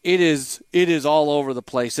it is all over the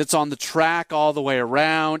place. It's on the track all the way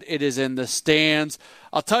around. It is in the stands.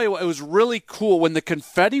 I'll tell you what, it was really cool when the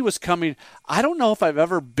confetti was coming. I don't know if I've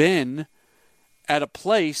ever been at a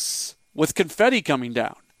place with confetti coming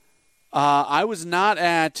down. I was not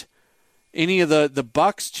at any of the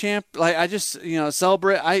Bucks like I just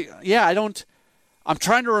celebrate. I'm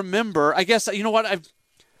trying to remember. I guess you know what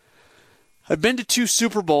I've been to 2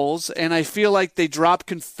 Super Bowls, and I feel like they drop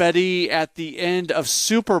confetti at the end of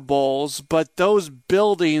Super Bowls, but those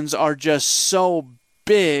buildings are just so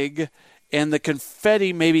big, and the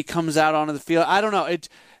confetti maybe comes out onto the field. I don't know.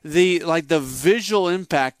 The visual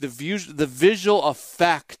impact, the visual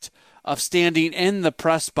effect of standing in the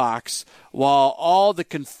press box while all the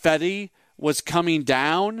confetti was coming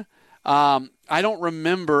down. I don't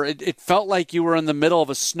remember. It felt like you were in the middle of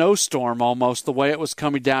a snowstorm almost, the way it was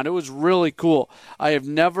coming down. It was really cool. I have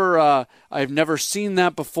never seen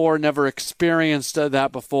that before, never experienced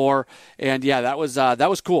that before. And yeah, that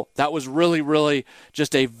was cool. That was really, really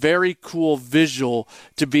just a very cool visual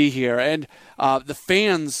to be here. And the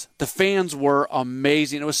fans were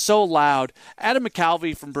amazing. It was so loud. Adam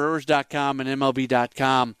McCalvey from Brewers.com and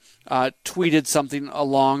MLB.com tweeted something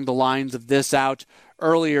along the lines of this out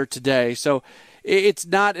earlier today. So it's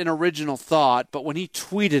not an original thought, but when he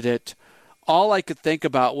tweeted it, all I could think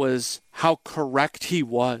about was how correct he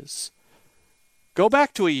was. Go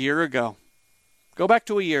back to a year ago.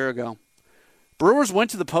 Brewers went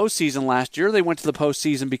to the postseason last year. They went to the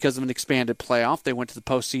postseason because of an expanded playoff. They went to the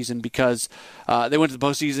postseason because they went to the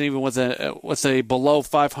postseason even with a below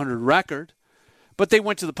 500 record. But they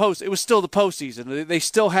went to the post. It was still the postseason. They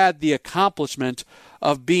still had the accomplishment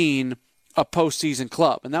of being a postseason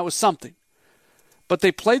club, and that was something. But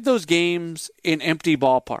they played those games in empty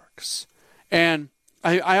ballparks, and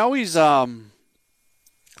I'm always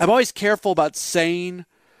careful about saying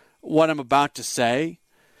what I'm about to say,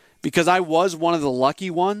 because I was one of the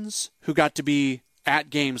lucky ones who got to be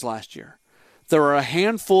at games last year. There were a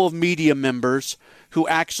handful of media members who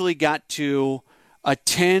actually got to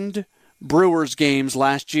attend Brewers games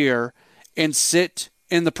last year and sit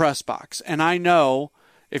in the press box. And I know,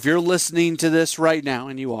 if you're listening to this right now,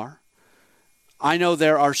 and you are, I know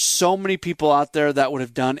there are so many people out there that would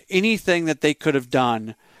have done anything that they could have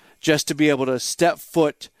done just to be able to step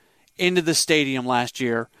foot into the stadium last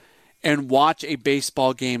year and watch a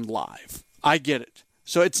baseball game live. I get it.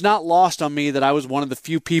 So it's not lost on me that I was one of the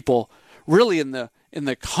few people really in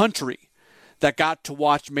the country that got to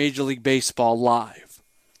watch Major League Baseball live.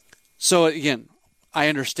 So again, I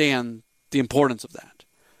understand the importance of that.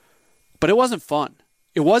 But it wasn't fun.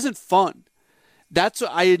 It wasn't fun. That's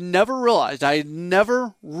what I had never realized. I had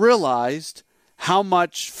never realized how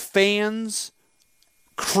much fans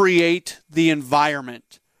create the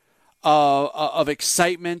environment of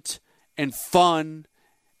excitement and fun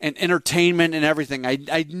and entertainment and everything.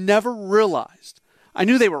 I never realized. I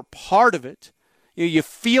knew they were part of it. You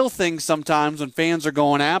feel things sometimes when fans are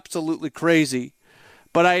going absolutely crazy.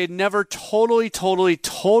 But I had never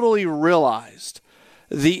totally realized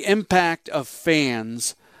the impact of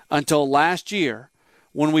fans until last year,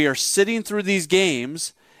 when we are sitting through these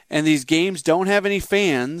games and these games don't have any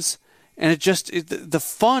fans, and the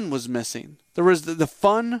fun was missing. The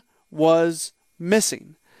fun was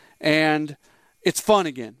missing, and it's fun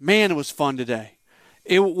again. Man, it was fun today.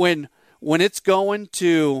 When it's going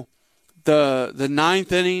to the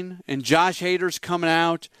ninth inning and Josh Hader's coming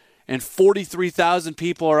out and 43,000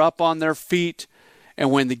 people are up on their feet,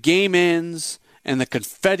 and when the game ends and the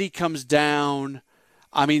confetti comes down,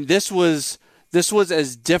 I mean, this was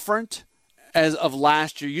as different as of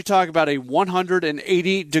last year. You talk about a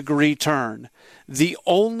 180-degree turn. The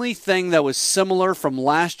only thing that was similar from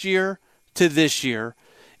last year to this year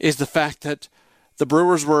is the fact that the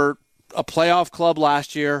Brewers were a playoff club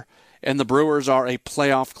last year and the Brewers are a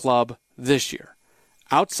playoff club this year.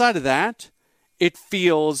 Outside of that, it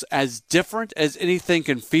feels as different as anything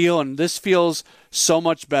can feel, and this feels so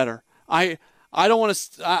much better. I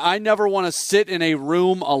never want to sit in a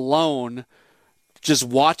room alone just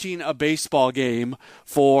watching a baseball game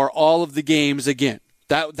for all of the games again.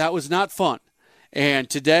 That was not fun. And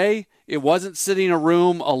today, it wasn't sitting in a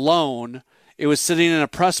room alone. It was sitting in a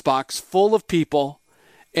press box full of people,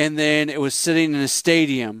 and then it was sitting in a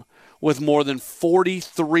stadium with more than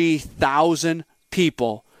 43,000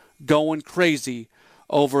 people going crazy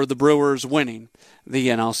over the Brewers winning the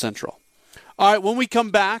NL Central. All right, when we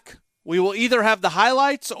come back, we will either have the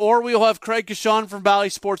highlights or we will have Craig Kashan from Valley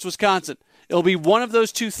Sports Wisconsin. It'll be one of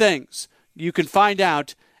those two things. You can find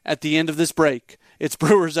out at the end of this break. It's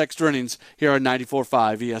Brewers Extra Innings here on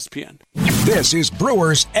 94.5 ESPN. This is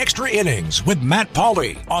Brewers Extra Innings with Matt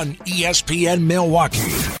Pauley on ESPN Milwaukee.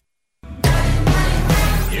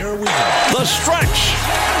 Here we go. The stretch.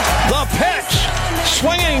 The pitch.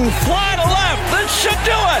 Swinging fly to left. This should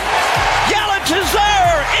do it. Yelich is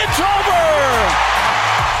there. It's over.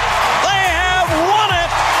 They have won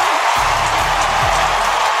it.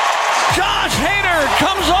 Josh Hader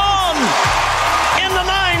comes on in the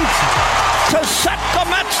ninth to set the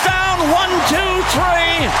Mets down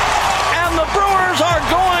 1-2-3. And the Brewers are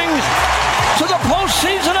going to the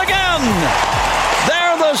postseason again.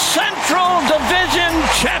 They're the Central Division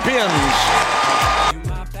champions.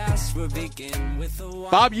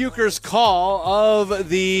 Bob Uecker's call of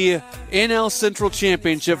the NL Central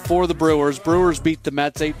Championship for the Brewers. Brewers beat the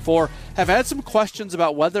Mets 8-4. Have had some questions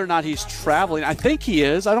about whether or not he's traveling. I think he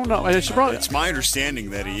is. I don't know. It's my understanding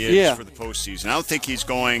that he is for the postseason. I don't think he's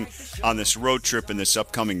going on this road trip in this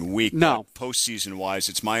upcoming week. No. Postseason-wise,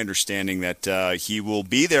 it's my understanding that he will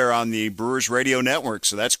be there on the Brewers radio network,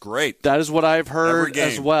 so that's great. That is what I've heard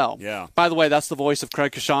as well. Yeah. By the way, that's the voice of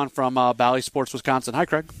Craig Kashan from Valley Sports Wisconsin. Hi,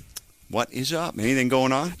 Craig. What is up? Anything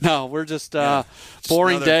going on? No, we're just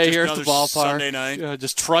boring day here at the ballpark. Sunday night.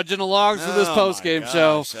 Just trudging along through this postgame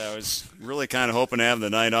show. I was really kind of hoping to have the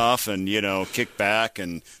night off and, kick back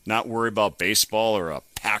and not worry about baseball or a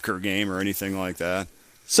Packer game or anything like that.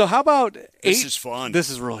 So how about 8? This is fun. This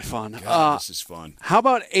is really fun. God, this is fun. How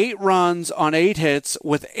about 8 runs on 8 hits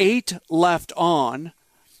with 8 left on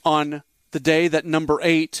the day that number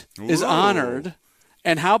 8 is honored?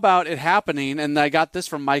 And how about it happening, and I got this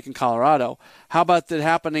from Mike in Colorado, how about it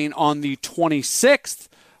happening on the 26th,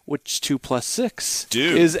 which 2 plus 6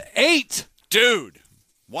 is 8? Dude,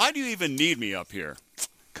 why do you even need me up here?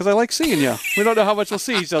 Because I like seeing you. We don't know how much we'll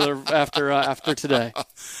see each other after today.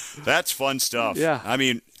 That's fun stuff. Yeah. I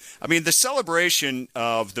mean, the celebration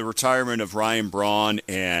of the retirement of Ryan Braun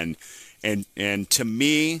and to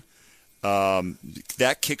me,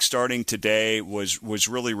 that kickstarting today was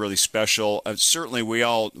really, really special. Certainly, we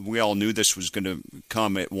all knew this was going to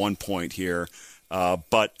come at one point here,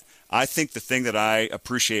 but I think the thing that I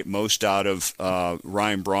appreciate most out of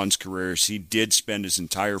Ryan Braun's career is he did spend his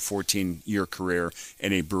entire 14-year career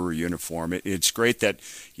in a Brewer uniform. It's great that,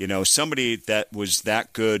 somebody that was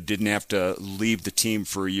that good didn't have to leave the team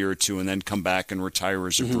for a year or two and then come back and retire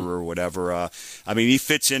as a Brewer or whatever. He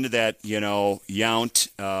fits into that,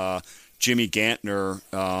 Yount, Jimmy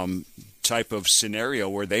Gantner type of scenario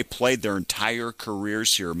where they played their entire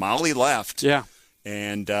careers here. Molly left. Yeah.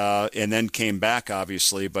 And then came back,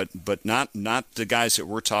 obviously, but not the guys that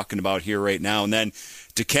we're talking about here right now. And then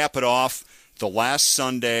to cap it off, the last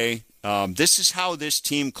Sunday, this is how this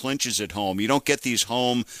team clinches at home. You don't get these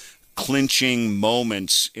home clinching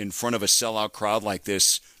moments in front of a sellout crowd like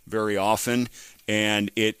this very often,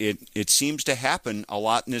 and it seems to happen a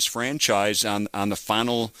lot in this franchise on the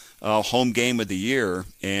final home game of the year.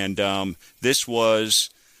 And this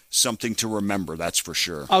was something to remember, that's for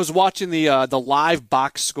sure. I was watching the live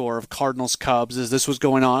box score of Cardinals-Cubs as this was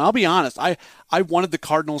going on. I'll be honest, I wanted the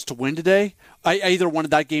Cardinals to win today. I either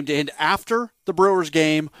wanted that game to end after the Brewers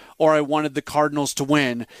game or I wanted the Cardinals to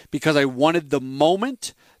win because I wanted the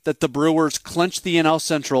moment that the Brewers clinched the NL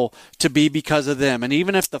Central to be because of them. And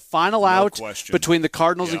even if the final out between the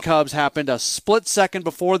Cardinals and Cubs happened a split second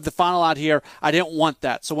before the final out here, I didn't want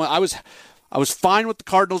that. So when I was fine with the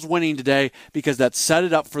Cardinals winning today because that set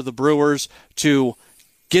it up for the Brewers to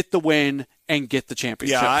get the win and get the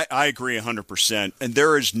championship. Yeah, I agree 100%. And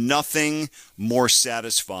there is nothing more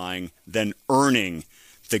satisfying than earning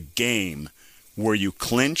the game where you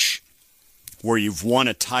clinch, where you've won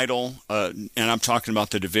a title, and I'm talking about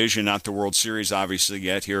the division, not the World Series obviously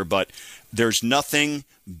yet here, but there's nothing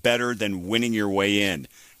better than winning your way in.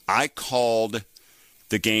 I called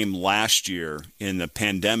the game last year in the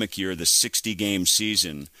pandemic year, the 60-game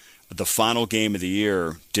season, the final game of the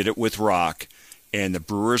year, did it with Rock, and the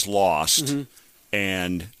Brewers lost.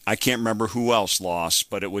 And I can't remember who else lost,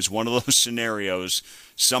 but it was one of those scenarios.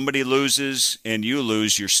 Somebody loses and you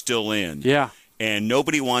lose, you're still in. Yeah. And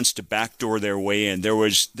nobody wants to backdoor their way in. There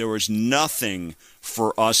was nothing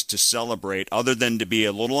for us to celebrate other than to be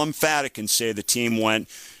a little emphatic and say the team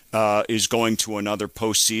is going to another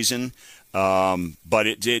postseason. But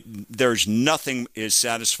there's nothing as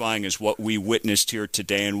satisfying as what we witnessed here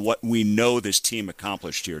today and what we know this team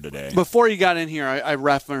accomplished here today. Before you got in here, I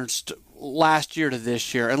referenced last year to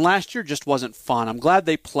this year, and last year just wasn't fun. I'm glad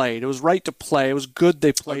they played. It was right to play. It was good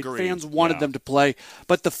they played. Agreed. Fans wanted them to play,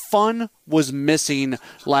 but the fun was missing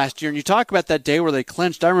last year. And you talk about that day where they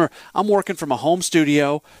clinched. I remember I'm working from a home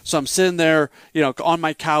studio, so I'm sitting there, on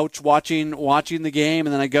my couch watching the game,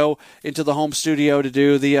 and then I go into the home studio to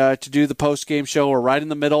do the post game show. We're right in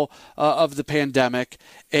the middle of the pandemic.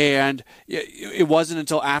 And it wasn't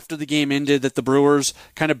until after the game ended that the Brewers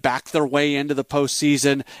kind of backed their way into the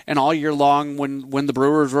postseason. And all year long, when the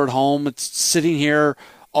Brewers were at home, it's sitting here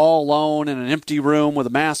all alone in an empty room with a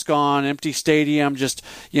mask on, empty stadium, just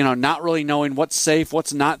not really knowing what's safe,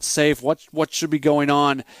 what's not safe, what should be going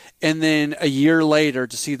on. And then a year later,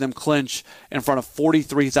 to see them clinch in front of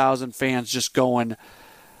 43,000 fans, just going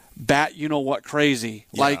bat, crazy.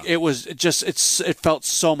 Yeah. Like it felt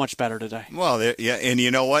so much better today. Well, yeah, and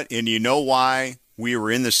you know what? And you know why we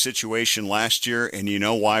were in this situation last year, and you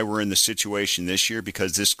know why we're in the situation this year?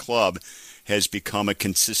 Because this club has become a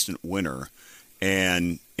consistent winner,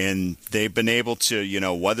 and they've been able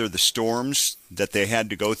to weather the storms that they had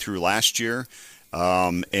to go through last year,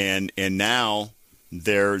 and now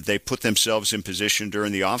they put themselves in position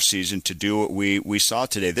during the offseason to do what we saw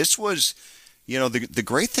today. This was. The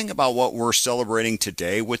great thing about what we're celebrating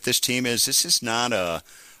today with this team is this is not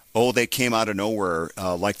they came out of nowhere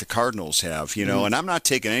like the Cardinals have, and I'm not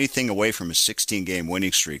taking anything away from a 16-game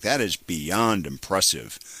winning streak. That is beyond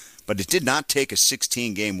impressive. But it did not take a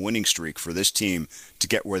 16-game winning streak for this team to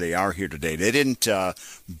get where they are here today. They didn't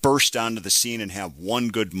burst onto the scene and have one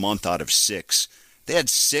good month out of 6. They had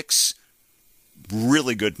 6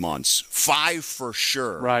 really good months, 5 for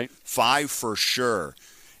sure. Right. 5 for sure.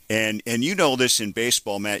 And you know this in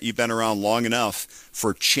baseball, Matt. You've been around long enough.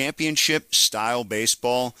 For championship-style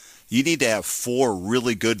baseball, you need to have 4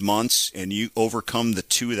 really good months, and you overcome the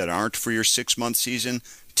 2 that aren't for your 6-month season.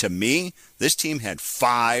 To me, this team had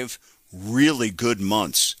 5 really good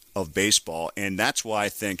months of baseball, and that's why I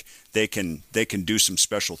think they can do some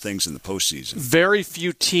special things in the postseason. Very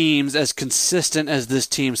few teams as consistent as this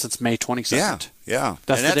team since May 22nd. Yeah.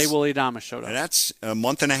 That's the day Willie Adames showed up. And that's a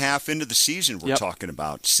month and a half into the season we're talking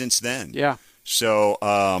about since then. Yeah. So,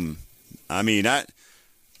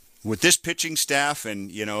 with this pitching staff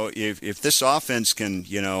and, if this offense can,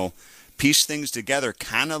 piece things together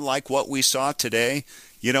kind of like what we saw today,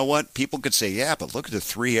 you know what? People could say, yeah, but look at the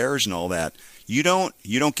 3 errors and all that. You don't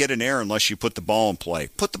get an error unless you put the ball in play.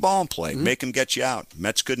 Put the ball in play. Make them get you out.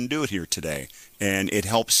 Mets couldn't do it here today, and it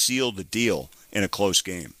helped seal the deal in a close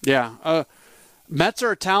game. Yeah. Mets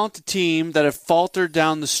are a talented team that have faltered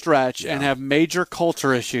down the stretch and have major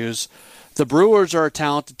culture issues. The Brewers are a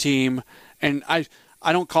talented team, and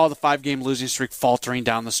I don't call the 5-game losing streak faltering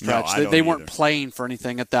down the stretch. No, they weren't playing for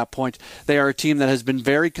anything at that point. They are a team that has been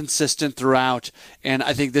very consistent throughout, and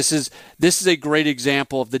I think this is a great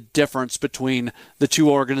example of the difference between the two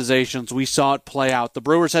organizations. We saw it play out. The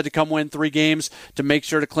Brewers had to come win 3 games to make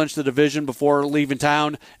sure to clinch the division before leaving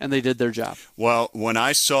town, and they did their job. Well, when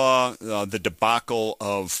I saw the debacle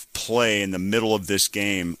of play in the middle of this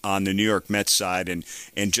game on the New York Mets side and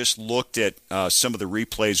just looked at some of the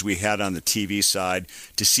replays we had on the TV side,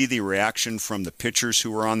 to see the reaction from the pitchers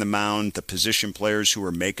who were on the mound, the position players who were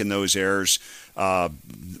making those errors.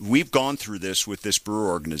 We've gone through this with this Brewer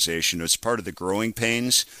organization. It's part of the growing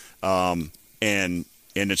pains, and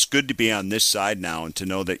it's good to be on this side now and to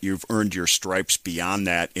know that you've earned your stripes beyond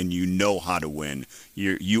that and you know how to win.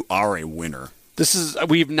 You are a winner.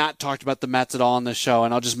 We've not talked about the Mets at all on this show,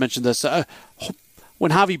 and I'll just mention this.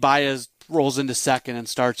 When Javi Baez rolls into second and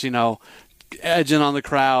starts, edging on the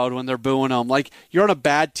crowd when they're booing him. Like, you're on a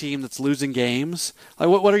bad team that's losing games. Like,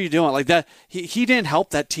 what are you doing? Like that, he didn't help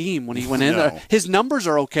that team when he went in there. His numbers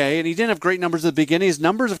are okay, and he didn't have great numbers at the beginning. His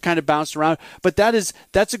numbers have kind of bounced around, but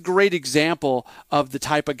that's a great example of the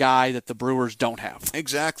type of guy that the Brewers don't have.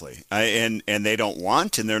 Exactly, and they don't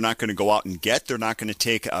want, and they're not going to go out and get. They're not going to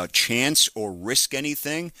take a chance or risk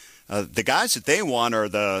anything. The guys that they want are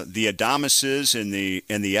the Adamises and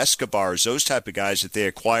the Escobars, those type of guys that they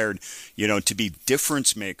acquired, to be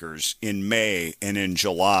difference makers in May and in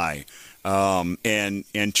July,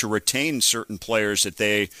 and to retain certain players that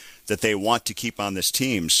they want to keep on this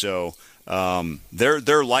team. So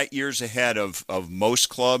they're light years ahead of most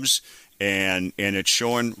clubs. And it's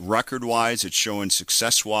showing record-wise, it's showing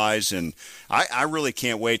success-wise, and I really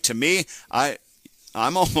can't wait. To me,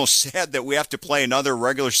 I'm almost sad that we have to play another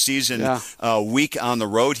regular season week on the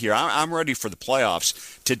road here. I'm ready for the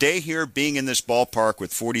playoffs. Today here, being in this ballpark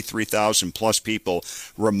with 43,000 plus people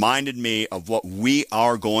reminded me of what we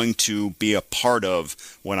are going to be a part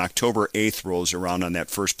of when October 8th rolls around on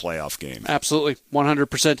that first playoff game. Absolutely,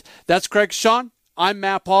 100%. That's Craig Sean. I'm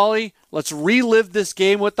Matt Pauley. Let's relive this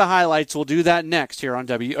game with the highlights. We'll do that next here on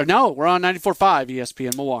we're on 94.5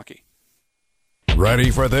 ESPN Milwaukee.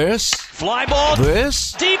 Ready for this? Fly ball.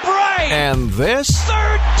 This? Deep right. And this?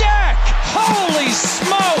 Third deck. Holy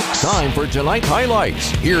smokes. Time for tonight's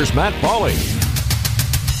highlights. Here's Matt Pauley.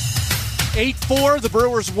 8-4, the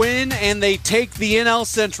Brewers win, and they take the NL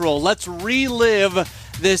Central. Let's relive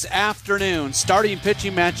this afternoon. Starting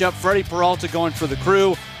pitching matchup, Freddie Peralta going for the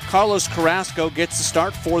Crew. Carlos Carrasco gets the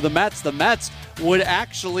start for the Mets. The Mets would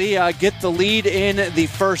actually get the lead in the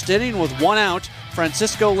first inning with 1 out.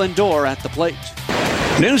 Francisco Lindor at the plate.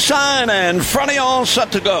 New sign and Freddie all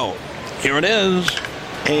set to go. Here it is.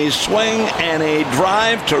 A swing and a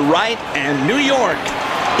drive to right, and New York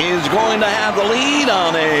is going to have the lead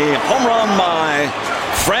on a home run by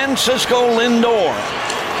Francisco Lindor.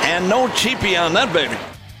 And no cheapie on that baby.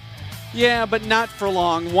 Yeah, but not for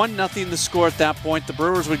long. 1-0 the score at that point. The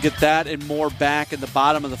Brewers would get that and more back in the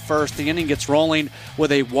bottom of the first. The inning gets rolling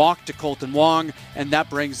with a walk to Colton Wong, and that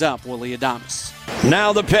brings up Willie Adames.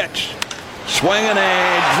 Now the pitch. Swinging a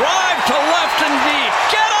drive to left and deep.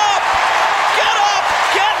 Get up! Get up!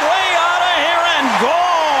 Get way out of here and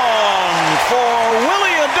gone for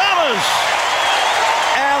Willie Adames.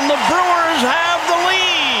 And the Brewers have the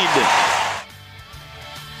lead.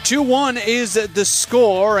 2-1 is the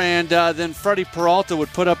score, and then Freddie Peralta would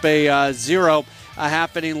put up a 0 a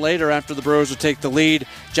half inning later after the Brewers would take the lead.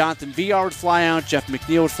 Jonathan Villar would fly out, Jeff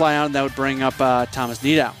McNeil would fly out, and that would bring up Thomas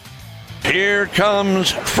Nidow. Here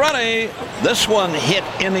comes Freddie. This one hit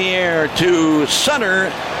in the air to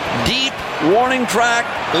center. Deep warning track,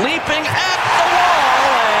 leaping at the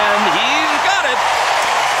wall, and he's got it.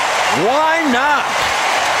 Why not?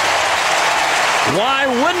 Why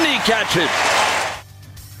wouldn't he catch it?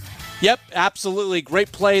 Yep, absolutely.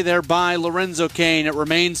 Great play there by Lorenzo Cain. It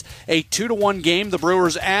remains a 2-1 game. The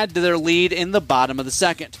Brewers add to their lead in the bottom of the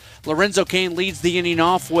second. Lorenzo Cain leads the inning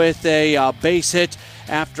off with a base hit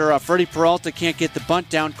after Freddie Peralta can't get the bunt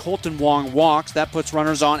down. Colton Wong walks. That puts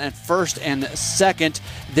runners on at first and second.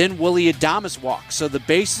 Then Willie Adames walks. So the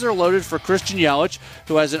bases are loaded for Christian Yelich,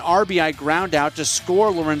 who has an RBI ground out to score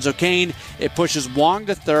Lorenzo Cain. It pushes Wong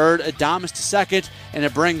to third, Adames to second, and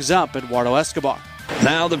it brings up Eduardo Escobar.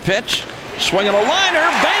 Now the pitch, swinging a liner,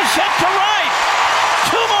 base hit to right.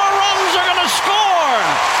 2 more runs are going to score.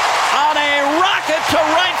 On a rocket to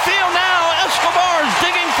right field now, Escobar is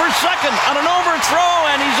digging for second on an overthrow,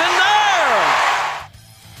 and he's in there.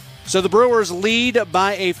 So the Brewers lead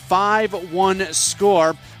by a 5-1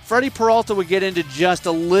 score. Freddie Peralta would get into just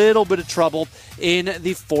a little bit of trouble in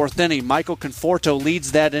the fourth inning. Michael Conforto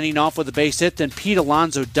leads that inning off with a base hit, then Pete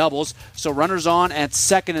Alonso doubles. So runners on at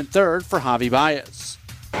second and third for Javi Baez.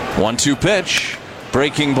 1-2 pitch,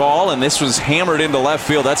 breaking ball, and this was hammered into left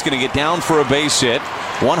field. That's going to get down for a base hit.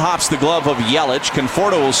 One hops the glove of Yelich.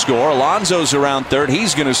 Conforto will score. Alonso's around third.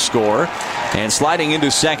 He's going to score. And sliding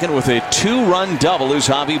into second with a 2-run double is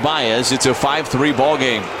Javi Baez. It's a 5-3 ball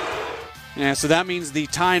game. Yeah, so that means the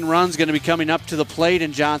tying run's going to be coming up to the plate,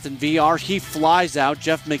 and Jonathan VR, he flies out.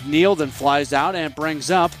 Jeff McNeil then flies out and brings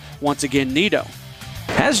up, once again, Nido.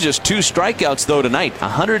 Has just 2 strikeouts, though, tonight.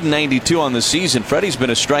 192 on the season. Freddie's been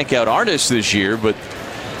a strikeout artist this year, but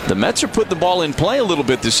the Mets are putting the ball in play a little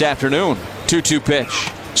bit this afternoon. 2-2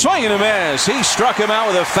 pitch. Swing and a miss. He struck him out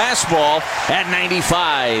with a fastball at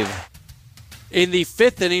 95. In the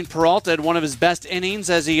fifth inning, Peralta had one of his best innings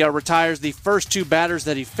as he retires the first 2 batters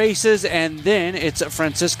that he faces, and then it's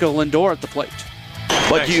Francisco Lindor at the plate.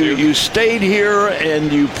 But you stayed here and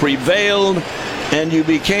you prevailed and you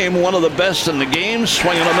became one of the best in the game,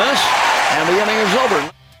 swinging a miss, and the inning is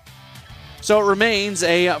over. So it remains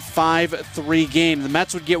a 5-3 game. The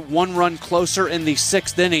Mets would get 1 run closer in the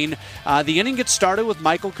 6th inning. The inning gets started with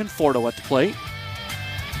Michael Conforto at the plate.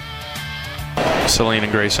 Celine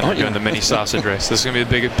and Grayson are doing the mini sausage race. This is going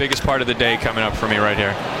to be the biggest part of the day coming up for me right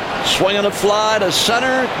here. Swinging a fly to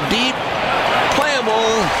center, deep, playable.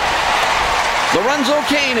 Lorenzo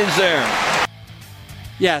Cain is there.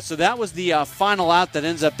 Yeah, so that was the final out that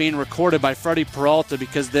ends up being recorded by Freddie Peralta,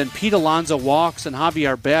 because then Pete Alonso walks and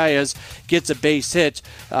Javier Baez gets a base hit,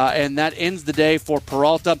 and that ends the day for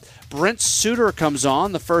Peralta. Brent Suter comes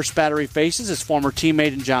on. The first batter he faces, his former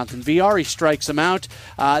teammate in Jonathan VR. He strikes him out.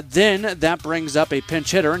 Then that brings up a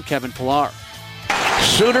pinch hitter in Kevin Pillar.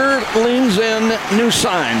 Suter leans in, new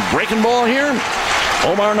sign. Breaking ball here.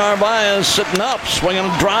 Omar Narvaez sitting up, swinging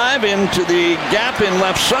a drive into the gap in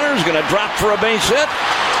left center. Is going to drop for a base hit.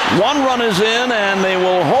 1 run is in, and they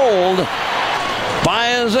will hold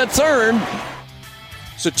Baez at third.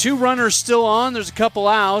 So 2 runners still on. There's a couple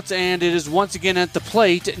outs, and it is once again at the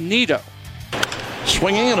plate, Nido.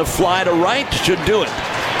 Swinging and a fly to right should do it.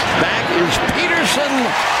 Back is Peterson,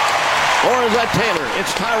 or is that Taylor?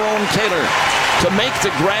 It's Tyrone Taylor to make the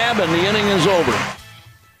grab, and the inning is over.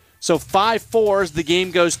 So 5-4 as the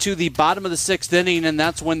game goes to the bottom of the 6th inning, and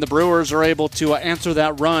that's when the Brewers are able to answer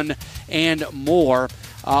that run and more.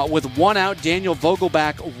 With 1 out, Daniel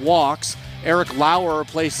Vogelbach walks. Eric Lauer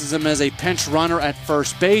replaces him as a pinch runner at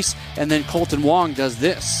first base, and then Colton Wong does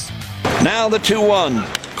this. Now the 2-1.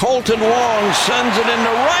 Colton Wong sends it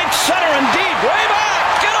into right center and deep. Way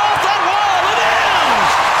back. Get off that wall. It is.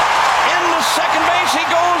 Into second base he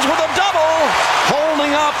goes with a double.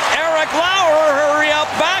 Holding up Eric Lauer. Hurry up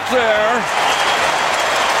back there.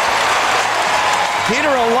 Peter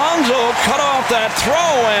Alonso cut off that throw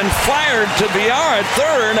and fired to VR at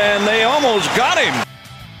third, and they almost got him.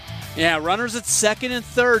 Yeah, runners at second and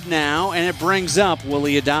third now, and it brings up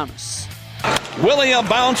Willie Adames. Willie a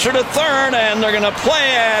bouncer to third, and they're going to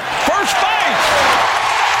play at first base.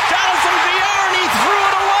 Jonathan VR, and he threw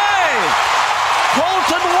it away.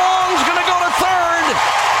 Colton Wong's going to go to third.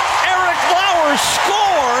 Eric Lauer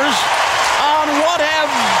scores on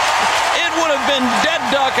it would have been dead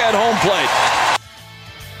duck at home plate.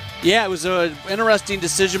 Yeah, it was an interesting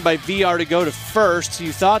decision by VR to go to first.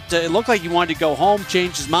 You thought it looked like he wanted to go home,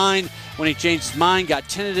 changed his mind. When he changed his mind, got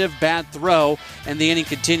tentative, bad throw, and the inning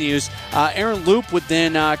continues. Aaron Loop would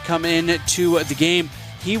then come in to the game.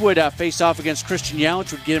 He would face off against Christian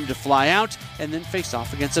Yelich, would get him to fly out, and then face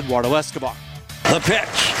off against Eduardo Escobar. The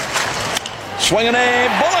pitch. Swinging a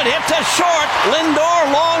bullet, hit to short.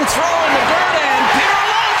 Lindor, long throw in the dirt, and Peter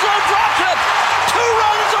Alonso drops it. 2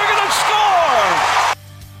 runs are going to score.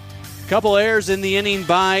 Couple errors in the inning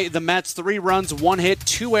by the Mets. 3 runs, 1 hit,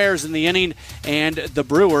 2 errors in the inning, and the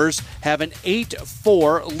Brewers have an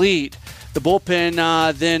 8-4 lead. The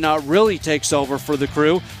bullpen then really takes over for the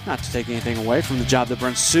Crew. Not to take anything away from the job that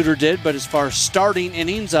Brent Suter did, but as far as starting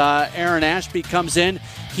innings, Aaron Ashby comes in.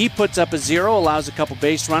 He puts up a 0, allows a couple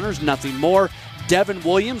base runners, nothing more. Devin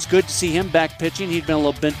Williams, good to see him back pitching. He'd been a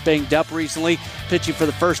little bit banged up recently, pitching for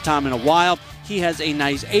the first time in a while. He has a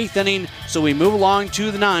nice 8th inning, so we move along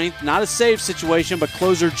to the 9th. Not a save situation, but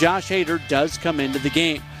closer Josh Hader does come into the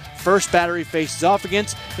game. First batter he faces off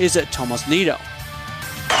against is Tomas Nido.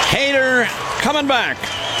 Hader coming back.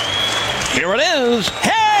 Here it is.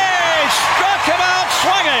 Hey! Struck him out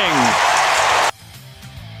swinging.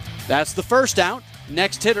 That's the first out.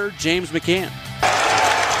 Next hitter, James McCann.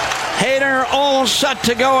 Hader all set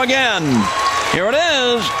to go again. Here it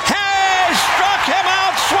is. Hey! Struck him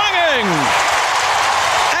out swinging.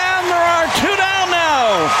 And there are 2 down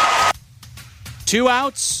now. 2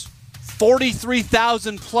 outs,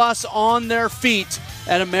 43,000 plus on their feet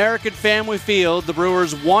at American Family Field. The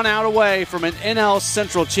Brewers 1 out away from an NL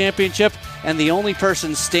Central Championship, and the only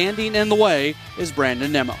person standing in the way is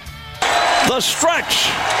Brandon Nimmo. The stretch,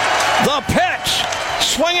 the pitch,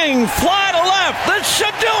 swinging fly to left. This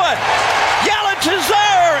should do it. Yelich is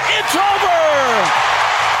there. It's over.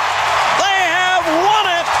 They have won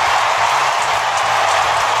it.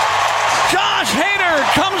 Josh Hader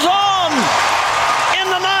comes on in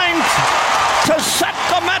the 9th to set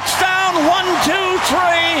the Mets down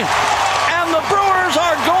 1-2-3, and the Brewers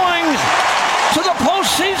are going to the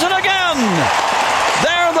postseason again.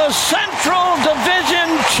 They're the Central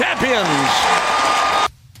Division champions.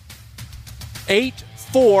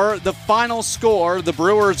 8-4, the final score. The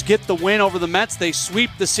Brewers get the win over the Mets. They sweep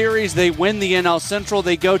the series. They win the NL Central.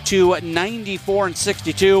 They go to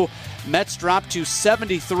 94-62. Mets drop to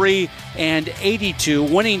 73-82.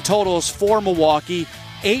 Winning totals for Milwaukee: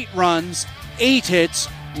 8 runs, 8 hits,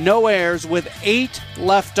 no errors, with 8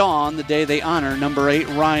 left on the day they honor number 8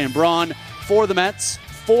 Ryan Braun. For the Mets,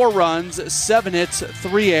 4 runs, 7 hits,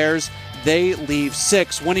 3 errors. They leave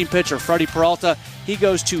 6. Winning pitcher Freddie Peralta, he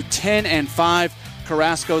goes to 10-5.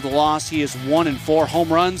 Carrasco, the loss, he is 1-4.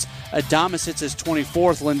 Home runs, Adames hits his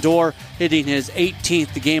 24th. Lindor hitting his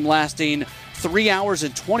 18th. The game lasting 3 hours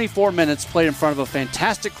and 24 minutes, played in front of a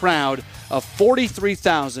fantastic crowd of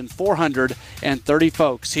 43,430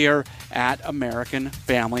 folks here at American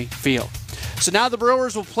Family Field. So now the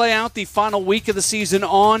Brewers will play out the final week of the season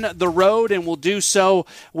on the road, and will do so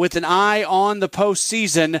with an eye on the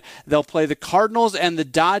postseason. They'll play the Cardinals and the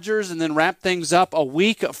Dodgers and then wrap things up a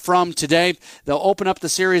week from today. They'll open up the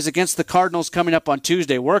series against the Cardinals coming up on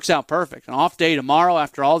Tuesday. Works out perfect. An off day tomorrow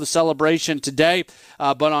after all the celebration today.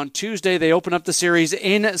 But on Tuesday, they open up the series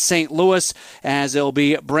in St. Louis, as it'll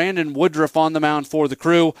be Brandon Woodruff on the mound for the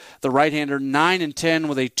Crew. The right-hander 9-10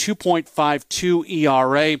 with a 2.52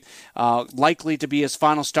 ERA. Likely to be his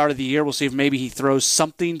final start of the year. We'll see if maybe he throws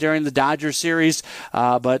something during the Dodgers series.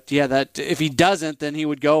 But yeah, that if he doesn't, then he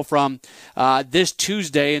would go from this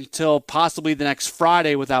Tuesday until possibly the next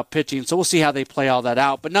Friday without pitching. So we'll see how they play all that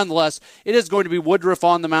out. But nonetheless, it is going to be Woodruff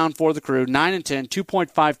on the mound for the Crew. 9-10,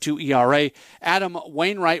 2.52 ERA. Adam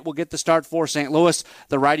Wainwright will get the start for St. Louis.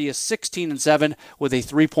 The righty is 16-7 with a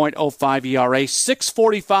 3.05 ERA.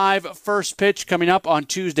 6:45 first pitch coming up on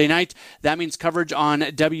Tuesday night. That means coverage on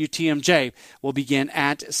WTMJ will begin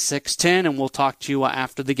at 6:10, and we'll talk to you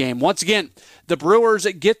after the game. Once again, the Brewers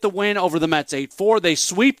get the win over the Mets 8-4. They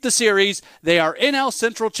sweep the series. They are NL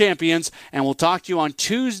Central champions, and we'll talk to you on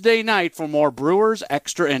Tuesday night for more Brewers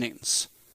Extra Innings.